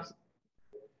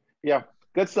 Yeah,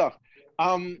 good stuff.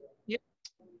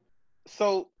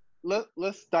 So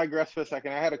let's digress for a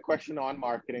second. I had a question on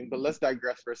marketing, but let's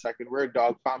digress for a second. We're a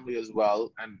dog family as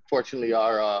well, and fortunately,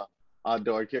 our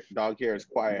dog here is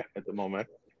quiet at the moment.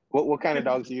 What kind of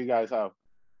dogs do you guys have?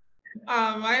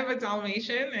 I have a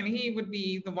Dalmatian, and he would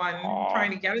be the one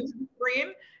trying to get into the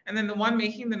brain. And then the one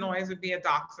making the noise would be a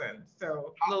Dachshund.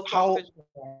 So little How? sausage.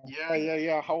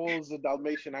 Yeah. How old is the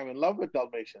Dalmatian? I'm in love with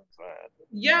Dalmatians, man.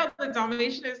 Yeah, the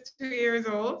Dalmatian is 2 years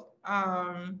old.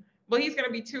 Well, he's going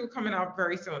to be 2 coming up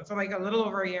very soon. So like a little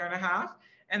over a year and a half.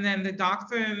 And then the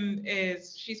Dachshund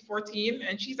she's 14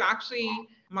 and she's actually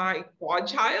my quad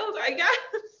child, I guess.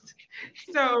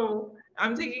 So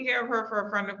I'm taking care of her for a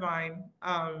friend of mine,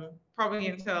 probably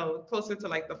until closer to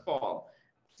like the fall.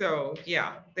 So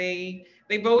yeah, they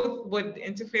both would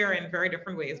interfere in very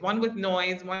different ways. One with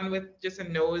noise, one with just a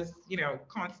nose,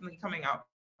 constantly coming up.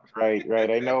 Right.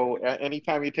 I know.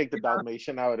 Anytime you take the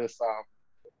Dalmatian out, it's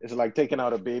like taking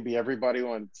out a baby. Everybody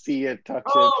wants to see it, touch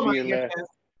Oh it, my feel it. goodness.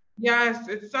 Yes,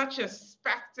 it's such a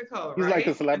spectacle, He's right? like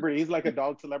a celebrity. He's like a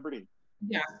dog celebrity.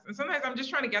 Yes, and sometimes I'm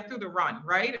just trying to get through the run,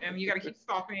 right? And you got to keep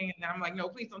stopping, and I'm like, no,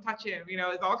 please don't touch him.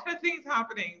 It's all kind of things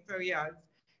happening. So yeah,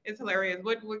 it's hilarious.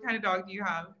 What kind of dog do you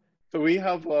have? So we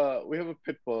have a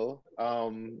pit bull. Yes,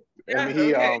 And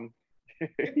he okay.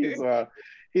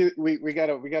 we got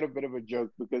a bit of a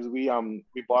joke because we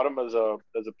bought him as a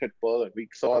pit bull, and we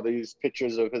saw these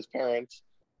pictures of his parents,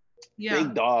 Yeah.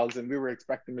 big dogs, and we were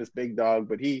expecting this big dog,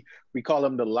 but we call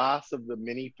him the last of the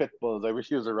mini pit bulls. I wish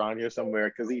he was around here somewhere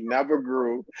because he never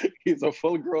grew. He's a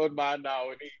full grown man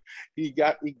now, and he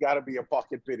got to be a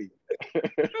pocket pity.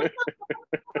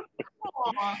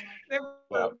 Aw, they're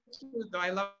Yeah. so cute, though. I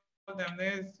love them.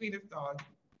 They're the sweetest dogs.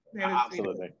 They're the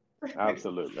Absolutely. sweetest.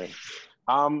 Absolutely.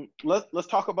 Let's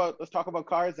talk about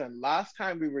cars. And last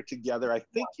time we were together, I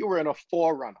think you were in a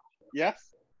 4Runner.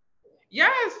 Yes.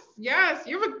 Yes.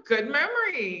 You have a good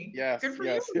memory. Yes. Good for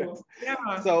Yes. you.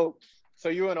 Yeah. So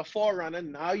you were in a 4Runner.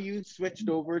 Now you switched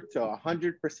over to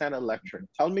 100% electric.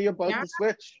 Tell me about the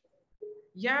switch.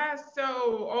 Yeah.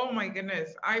 So, oh my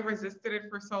goodness, I resisted it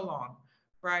for so long,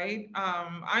 right?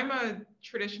 I'm a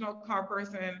traditional car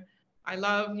person. I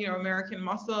love, American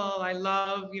muscle. I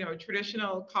love,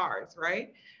 traditional cars,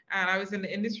 right? And I was in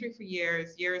the industry for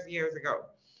years ago.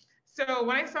 So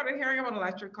when I started hearing about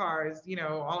electric cars,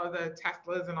 all of the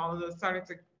Teslas and all of those started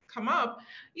to come up,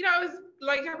 I was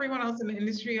like everyone else in the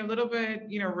industry, a little bit,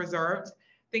 reserved,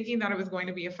 thinking that it was going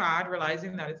to be a fad,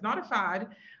 realizing that it's not a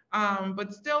fad,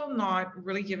 but still not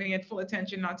really giving it full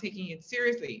attention, not taking it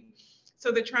seriously.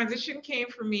 So the transition came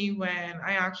for me when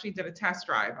I actually did a test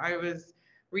drive. I was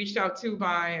reached out to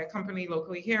by a company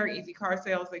locally here, Easy Car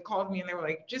Sales. They called me and they were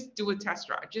like, just do a test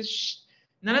drive. Just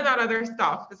none of that other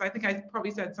stuff. Because I think I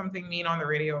probably said something mean on the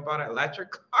radio about an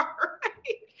electric car.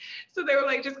 Right? So they were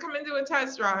like, just come and do a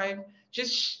test drive.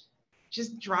 Just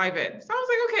drive it. So I was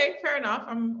like, okay, fair enough.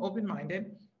 I'm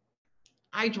open-minded.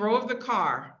 I drove the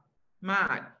car.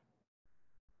 Mad.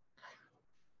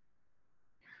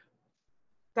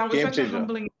 That was such a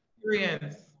humbling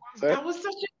experience. That was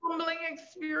such a humbling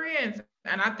experience.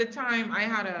 And at the time, I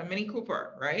had a Mini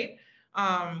Cooper, right?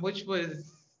 Which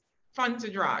was fun to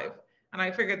drive. And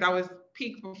I figured that was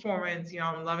peak performance,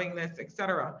 I'm loving this,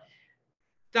 etc.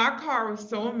 That car was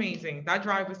so amazing. That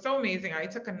drive was so amazing. I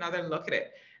took another look at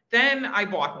it. Then I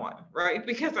bought one, right?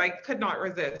 Because I could not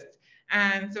resist.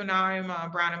 And so now I'm a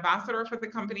brand ambassador for the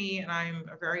company, and I'm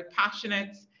a very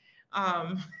passionate,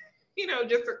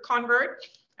 just a convert.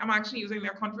 I'm actually using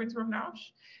their conference room now.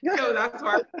 So that's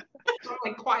why I'm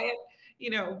like quiet,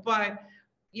 but,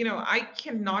 I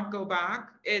cannot go back.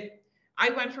 I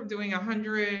went from doing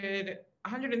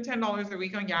 $110 a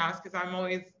week on gas because I'm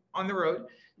always on the road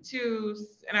to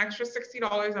an extra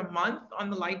 $60 a month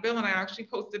on the light bill. And I actually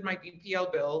posted my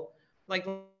BPL bill like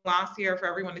last year for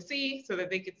everyone to see so that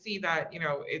they could see that,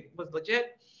 it was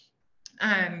legit.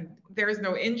 And there's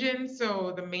no engine.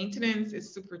 So the maintenance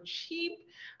is super cheap.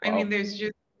 Wow. I mean, there's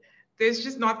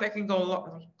just not that can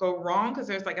go wrong because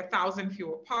there's like 1,000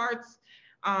 fewer parts.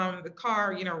 The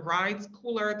car, rides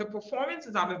cooler. The performance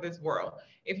is out of this world.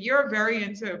 If you're very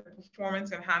into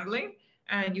performance and handling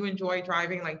and you enjoy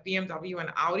driving like BMW and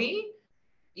Audi,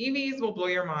 EVs will blow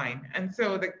your mind. And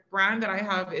so the brand that I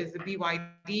have is the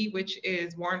BYD, which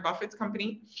is Warren Buffett's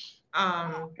company.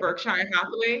 Berkshire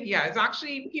Hathaway. Yeah, it's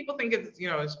actually, people think it's,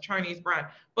 it's a Chinese brand,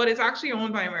 but it's actually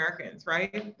owned by Americans,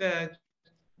 right? The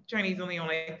Chinese only own,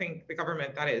 I think, the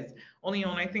government, that is, only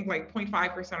own, I think, like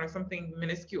 0.5% or something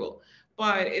minuscule.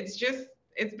 But it's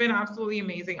been absolutely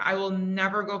amazing. I will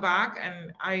never go back.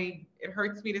 And it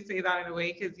hurts me to say that in a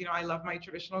way because, I love my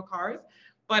traditional cars.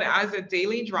 But as a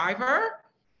daily driver,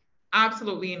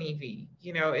 absolutely an EV.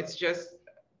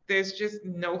 There's just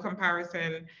no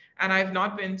comparison. And I've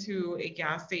not been to a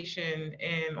gas station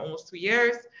in almost 2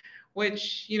 years,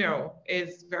 which,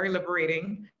 is very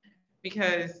liberating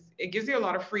because it gives you a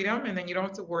lot of freedom and then you don't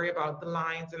have to worry about the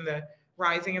lines and the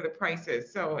rising of the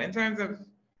prices. So in terms of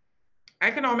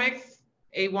economics,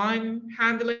 A1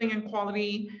 handling and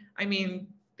quality. I mean,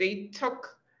 they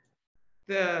took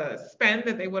the spend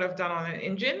that they would have done on an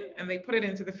engine and they put it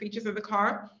into the features of the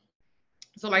car.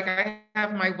 So like I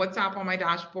have my WhatsApp on my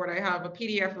dashboard, I have a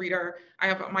PDF reader, I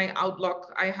have my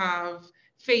Outlook, I have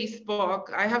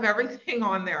Facebook, I have everything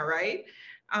on there, right?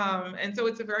 And so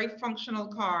it's a very functional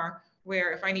car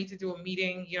where if I need to do a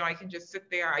meeting, you know, I can just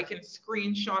sit there, I can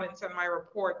screenshot and send my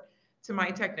report to my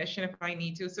technician if I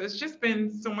need to. So it's just been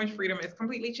so much freedom. It's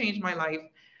completely changed my life.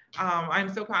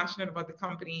 I'm so passionate about the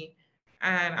company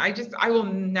and I will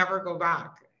never go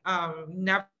back.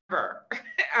 Never,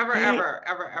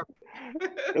 ever.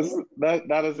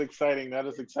 That is exciting. That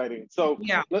is exciting. So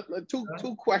yeah,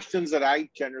 two questions that I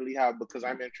generally have because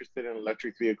I'm interested in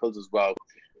electric vehicles as well.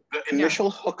 The initial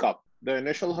hookup,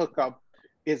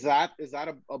 is that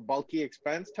a bulky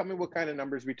expense? Tell me what kind of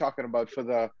numbers we're talking about for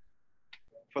the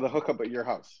hookup at your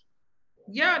house.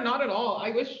 Yeah, not at all.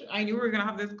 I wish I knew we were going to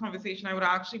have this conversation. I would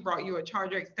have actually brought you a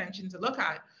charger extension to look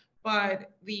at,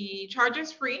 but the charger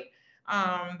is free.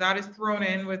 That is thrown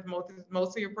in with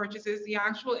most of your purchases. The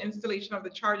actual installation of the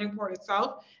charging port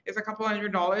itself is a couple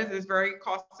 $100. It's very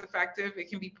cost effective. It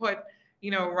can be put,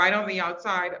 you know, right on the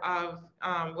outside of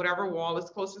whatever wall is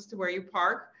closest to where you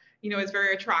park. You know, it's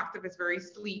very attractive. It's very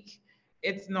sleek.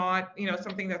 It's not, you know,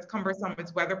 something that's cumbersome.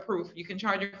 It's weatherproof. You can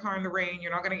charge your car in the rain.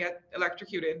 You're not going to get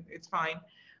electrocuted. It's fine.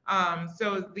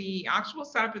 So the actual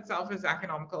setup itself is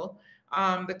economical.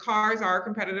 The cars are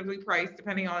competitively priced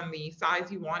depending on the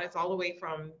size you want. It's all the way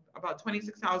from about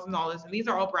 $26,000, and these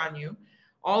are all brand new,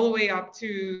 all the way up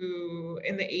to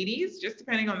in the 80s, just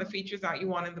depending on the features that you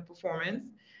want in the performance.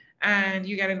 And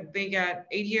they get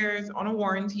 8 years on a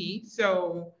warranty.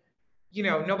 So, you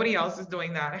know, nobody else is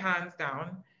doing that, hands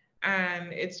down.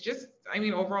 And it's just, I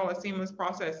mean, overall a seamless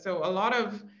process. So a lot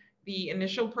of the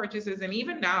initial purchases, and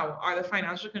even now, are the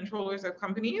financial controllers of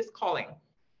companies calling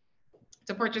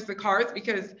to purchase the cars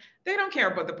because they don't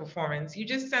care about the performance. You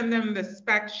just send them the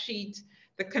spec sheet,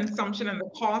 the consumption and the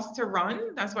cost to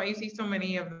run. That's why you see so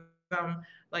many of them,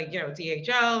 like, you know,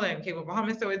 DHL and Cable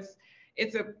Bahamas. So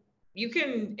you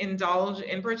can indulge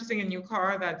in purchasing a new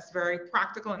car that's very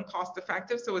practical and cost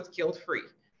effective. So it's guilt-free.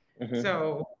 Mm-hmm.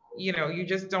 So, you know, you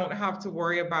just don't have to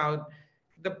worry about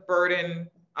the burden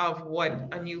of what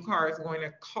a new car is going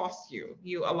to cost you.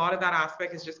 A lot of that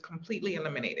aspect is just completely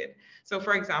eliminated. So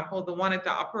for example, the one at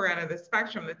the upper end of the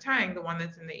spectrum, the Tang, the one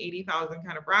that's in the 80,000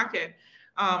 kind of bracket,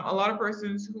 a lot of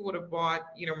persons who would have bought,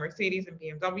 you know, Mercedes and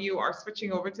BMW are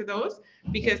switching over to those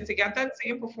because to get that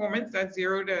same performance at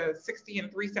 0 to 60 in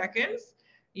 3 seconds,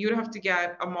 you'd have to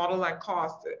get a model that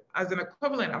costs as an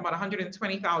equivalent about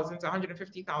 $120,000 to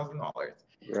 $150,000.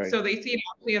 Right. So they see it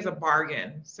actually as a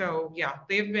bargain. So yeah,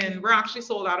 we're actually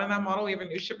sold out on that model. We have a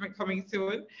new shipment coming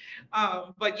soon.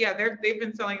 But yeah, they've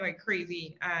been selling like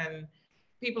crazy and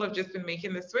people have just been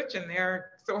making the switch and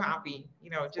they're so happy, you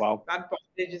know, just wow. That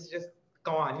bondage is just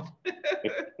gone.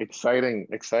 Exciting.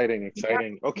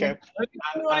 Yeah. Okay.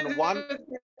 And one,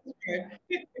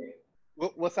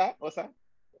 what's that?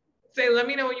 Say, let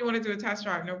me know when you want to do a test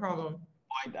drive. No problem.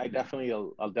 I'll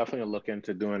definitely look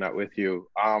into doing that with you.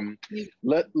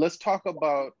 Let's talk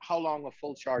about how long a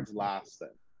full charge lasts then.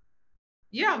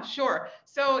 Yeah, sure.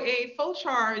 So a full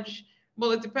charge,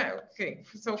 well, it depends. Okay,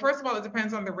 so first of all, it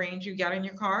depends on the range you get in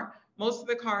your car. Most of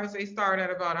the cars, they start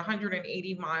at about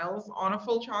 180 miles on a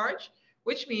full charge,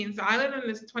 which means the Island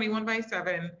is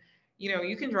 21/7. You know,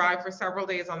 you can drive for several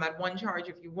days on that one charge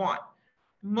if you want.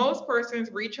 Most persons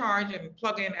recharge and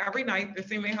plug in every night, the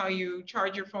same way how you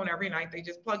charge your phone every night, they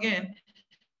just plug in.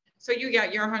 So you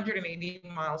get your 180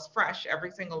 miles fresh every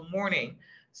single morning.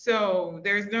 So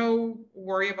there's no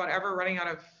worry about ever running out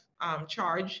of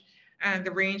charge, and the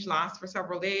range lasts for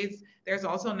several days. There's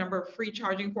also a number of free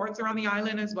charging ports around the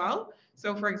island as well.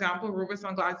 So for example, Rubis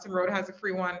on Gladstone Road has a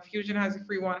free one, Fusion has a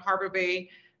free one, Harbor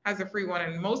Bay has a free one,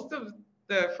 and most of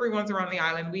the free ones around the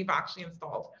island we've actually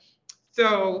installed.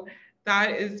 So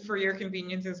that is for your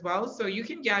convenience as well. So you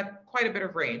can get quite a bit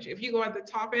of range. If you go at the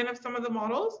top end of some of the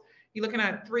models, you're looking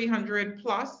at 300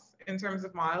 plus in terms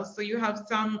of miles. So you have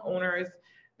some owners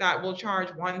that will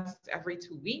charge once every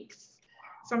 2 weeks.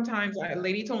 Sometimes a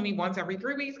lady told me once every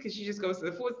 3 weeks because she just goes to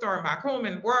the food store and back home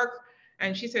and work.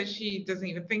 And she says she doesn't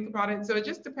even think about it. So it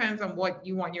just depends on what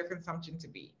you want your consumption to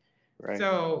be. Right.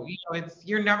 So, you know,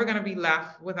 you're never going to be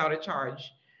left without a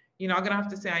charge. You're not going to have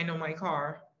to say, I know my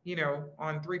car, you know,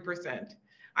 on 3%.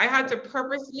 I had to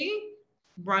purposely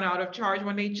run out of charge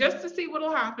one day just to see what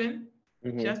will happen.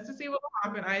 Mm-hmm. Just to see what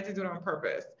will happen. I had to do it on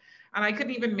purpose. And I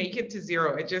couldn't even make it to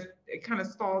 0. It kind of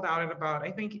stalled out at about,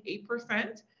 I think,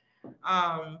 8%.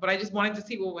 But I just wanted to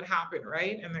see what would happen,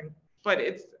 right? And then but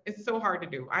it's so hard to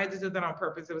do. I had to do that on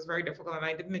purpose. It was very difficult, and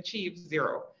I didn't achieve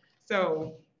zero.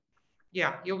 So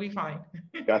yeah, you'll be fine.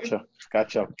 Gotcha.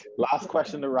 Last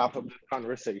question to wrap up the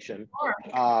conversation.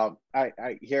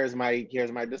 Here's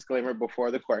my disclaimer before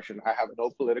the question. I have no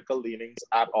political leanings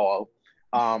at all.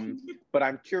 But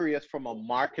I'm curious from a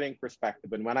marketing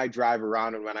perspective. And when I drive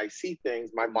around and when I see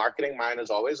things, my marketing mind is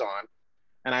always on.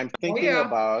 And I'm thinking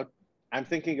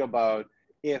about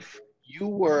if you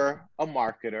were a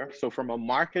marketer. So from a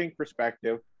marketing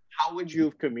perspective, how would you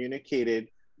have communicated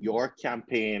your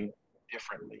campaign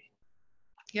differently?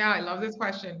 Yeah, I love this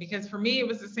question, because for me, it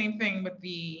was the same thing with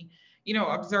the,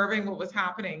 observing what was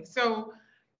happening. So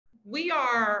we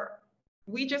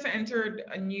just entered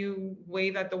a new way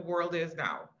that the world is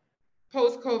now.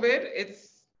 Post-COVID,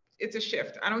 it's a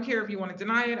shift. I don't care if you want to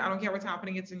deny it. I don't care what's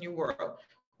happening. It's a new world,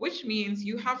 which means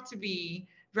you have to be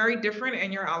very different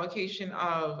in your allocation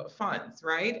of funds,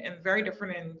 right? And very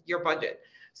different in your budget.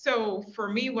 So for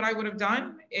me, what I would have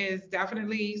done is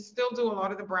definitely still do a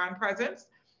lot of the brand presence,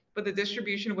 but the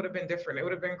distribution would have been different. It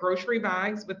would have been grocery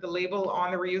bags with the label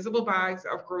on the reusable bags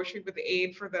of grocery with the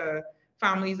aid for the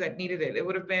families that needed it. It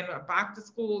would have been a back to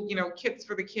school, kits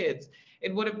for the kids.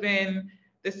 It would have been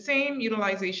the same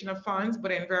utilization of funds,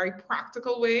 but in very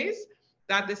practical ways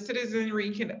that the citizenry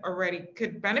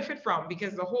could benefit from,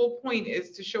 because the whole point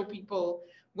is to show people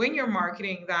when you're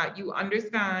marketing that you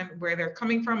understand where they're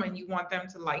coming from and you want them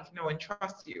to like, know, and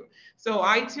trust you. So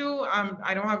I too,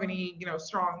 I don't have any,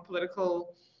 strong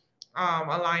political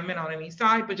alignment on any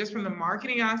side, but just from the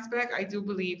marketing aspect, I do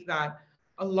believe that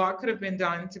a lot could have been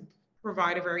done to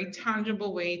provide a very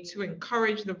tangible way to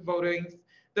encourage the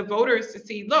voters to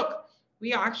see, look,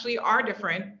 we actually are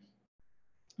different.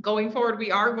 Going forward,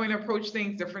 we are going to approach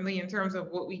things differently in terms of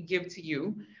what we give to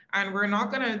you. And we're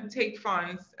not going to take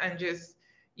funds and just,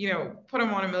 put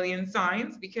them on a million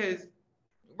signs, because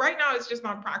right now it's just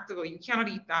not practical. You cannot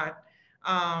eat that.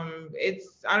 I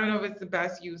don't know if it's the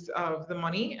best use of the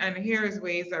money, and here's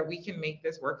ways that we can make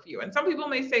this work for you. And some people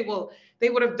may say, well,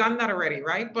 they would have done that already,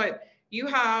 right? But you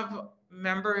have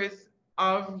members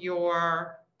of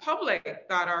your public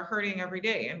that are hurting every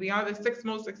day, and we are the 6th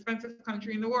most expensive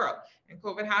country in the world, and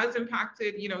COVID has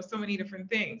impacted, so many different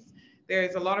things.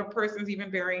 There's a lot of persons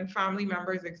even burying family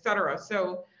members, etc.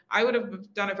 So I would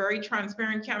have done a very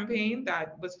transparent campaign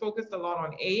that was focused a lot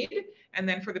on aid. And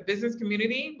then for the business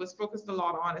community, was focused a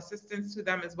lot on assistance to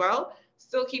them as well.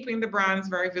 Still keeping the brands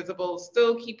very visible,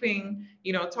 still keeping,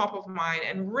 top of mind,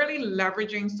 and really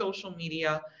leveraging social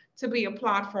media to be a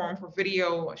platform for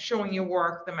video, showing your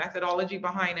work, the methodology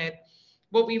behind it,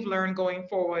 what we've learned going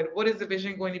forward, what is the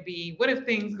vision going to be, what if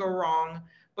things go wrong,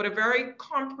 but a very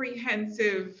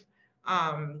comprehensive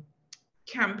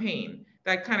campaign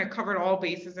that kind of covered all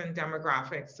bases and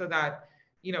demographics, so that,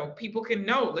 people can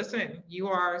know, listen, you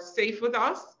are safe with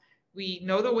us. We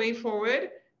know the way forward.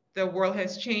 The world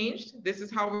has changed. This is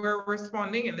how we're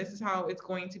responding, and this is how it's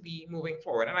going to be moving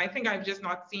forward. And I think I've just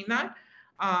not seen that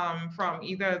from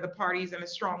either the parties in a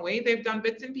strong way. They've done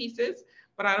bits and pieces,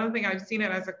 but I don't think I've seen it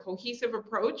as a cohesive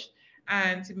approach.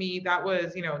 And to me, that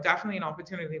was, definitely an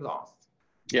opportunity lost.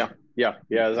 Yeah.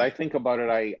 As I think about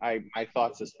it, my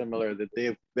thoughts are similar,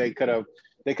 that they could have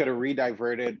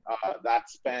rediverted that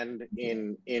spend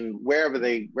in wherever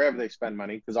they spend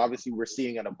money, because obviously we're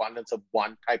seeing an abundance of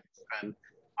one type of spend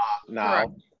now.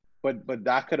 Correct. But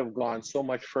that could have gone so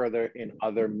much further in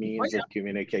other means of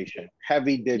communication.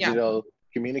 Heavy digital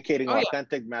communicating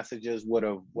authentic messages would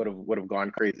have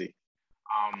gone crazy.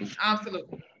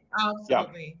 Absolutely.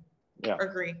 Yeah.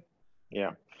 Agree.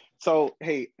 Yeah. So,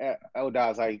 hey,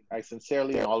 Eldaz, I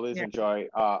sincerely and always enjoy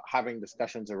having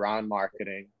discussions around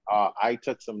marketing. I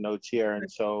took some notes here,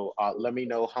 and so let me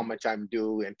know how much I'm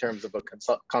due in terms of a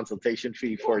consultation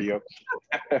fee for you.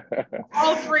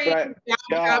 All free.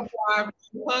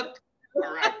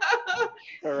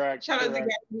 Correct. Shout out to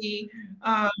Gabby.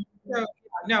 So,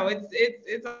 no,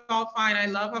 it's all fine. I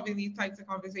love having these types of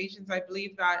conversations. I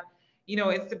believe that,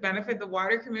 it's to benefit the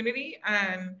wider community,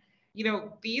 and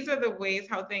these are the ways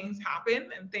how things happen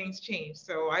and things change.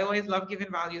 So I always love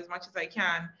giving value as much as I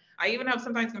can. I even have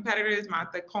sometimes competitors,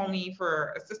 Matt, that call me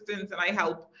for assistance, and I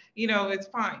help. It's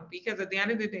fine, because at the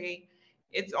end of the day,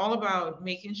 it's all about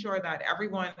making sure that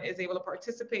everyone is able to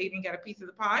participate and get a piece of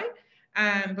the pie.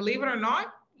 And believe it or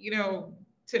not,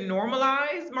 to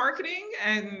normalize marketing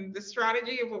and the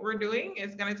strategy of what we're doing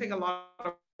is going to take a lot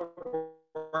of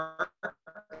work,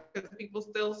 because people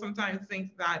still sometimes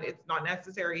think that it's not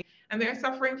necessary, and they're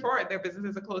suffering for it. Their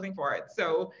businesses are closing for it.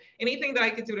 So anything that I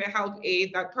could do to help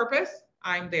aid that purpose,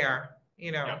 I'm there,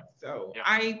 So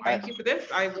I thank you for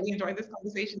this. I really enjoyed this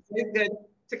conversation. It's good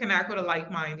to connect with a like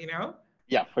mind,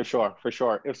 Yeah, for sure, for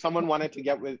sure. If someone wanted to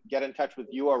get in touch with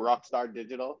you or Rockstar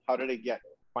Digital, how do they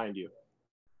find you?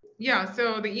 Yeah,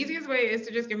 so the easiest way is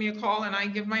to just give me a call, and I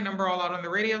give my number all out on the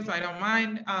radio, so I don't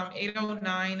mind.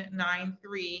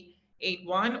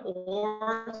 809-9381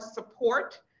 or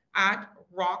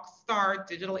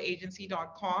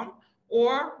support@rockstardigitalagency.com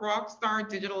or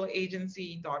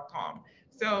rockstardigitalagency.com.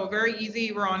 So very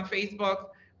easy. We're on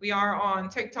Facebook. We are on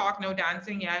TikTok, no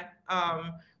dancing yet.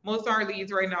 Most of our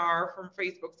leads right now are from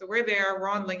Facebook. So we're there. We're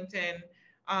on LinkedIn.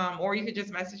 Or you could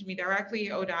just message me directly,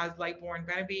 Odaz Lightborn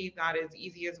Benaby. That is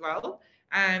easy as well.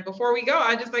 And before we go,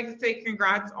 I'd just like to say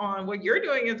congrats on what you're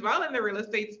doing as well in the real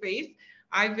estate space.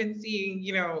 I've been seeing,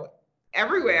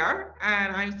 everywhere,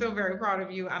 and I'm so very proud of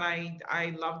you. And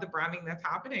I love the branding that's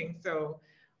happening. So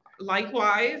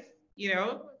likewise,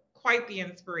 quite the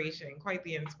inspiration, quite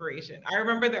the inspiration. I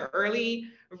remember the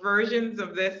early versions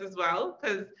of this as well,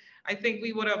 because I think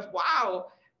we would have,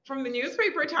 from the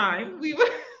newspaper time, we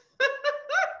would,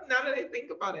 now that I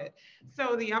think about it.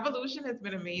 So the evolution has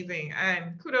been amazing,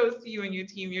 and kudos to you and your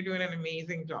team. You're doing an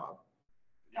amazing job.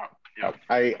 Yeah.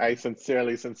 I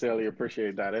sincerely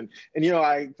appreciate that. And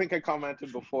I think I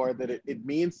commented before that it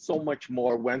means so much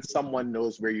more when someone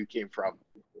knows where you came from.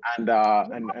 And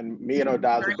me and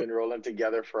Odaz have been rolling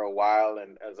together for a while.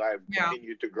 And as I've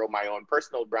continued to grow my own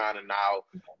personal brand and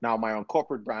now my own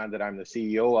corporate brand that I'm the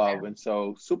CEO of. And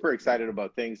so super excited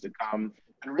about things to come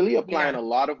and really applying a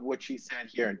lot of what she said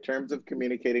here in terms of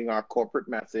communicating our corporate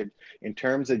message, in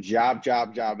terms of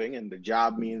jobbing. And the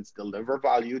job means deliver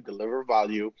value,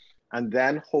 and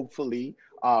then hopefully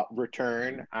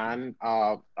return and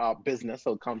business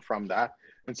will come from that.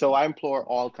 And so I implore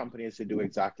all companies to do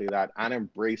exactly that and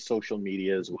embrace social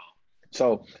media as well.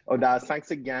 So Odaz,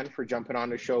 thanks again for jumping on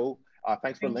the show.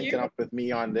 Thanks for linking up with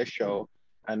me on this show.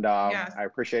 And I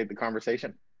appreciate the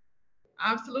conversation.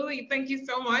 Absolutely. Thank you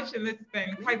so much. And it's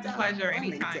been quite a pleasure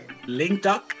anytime. Linked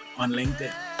Up on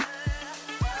LinkedIn.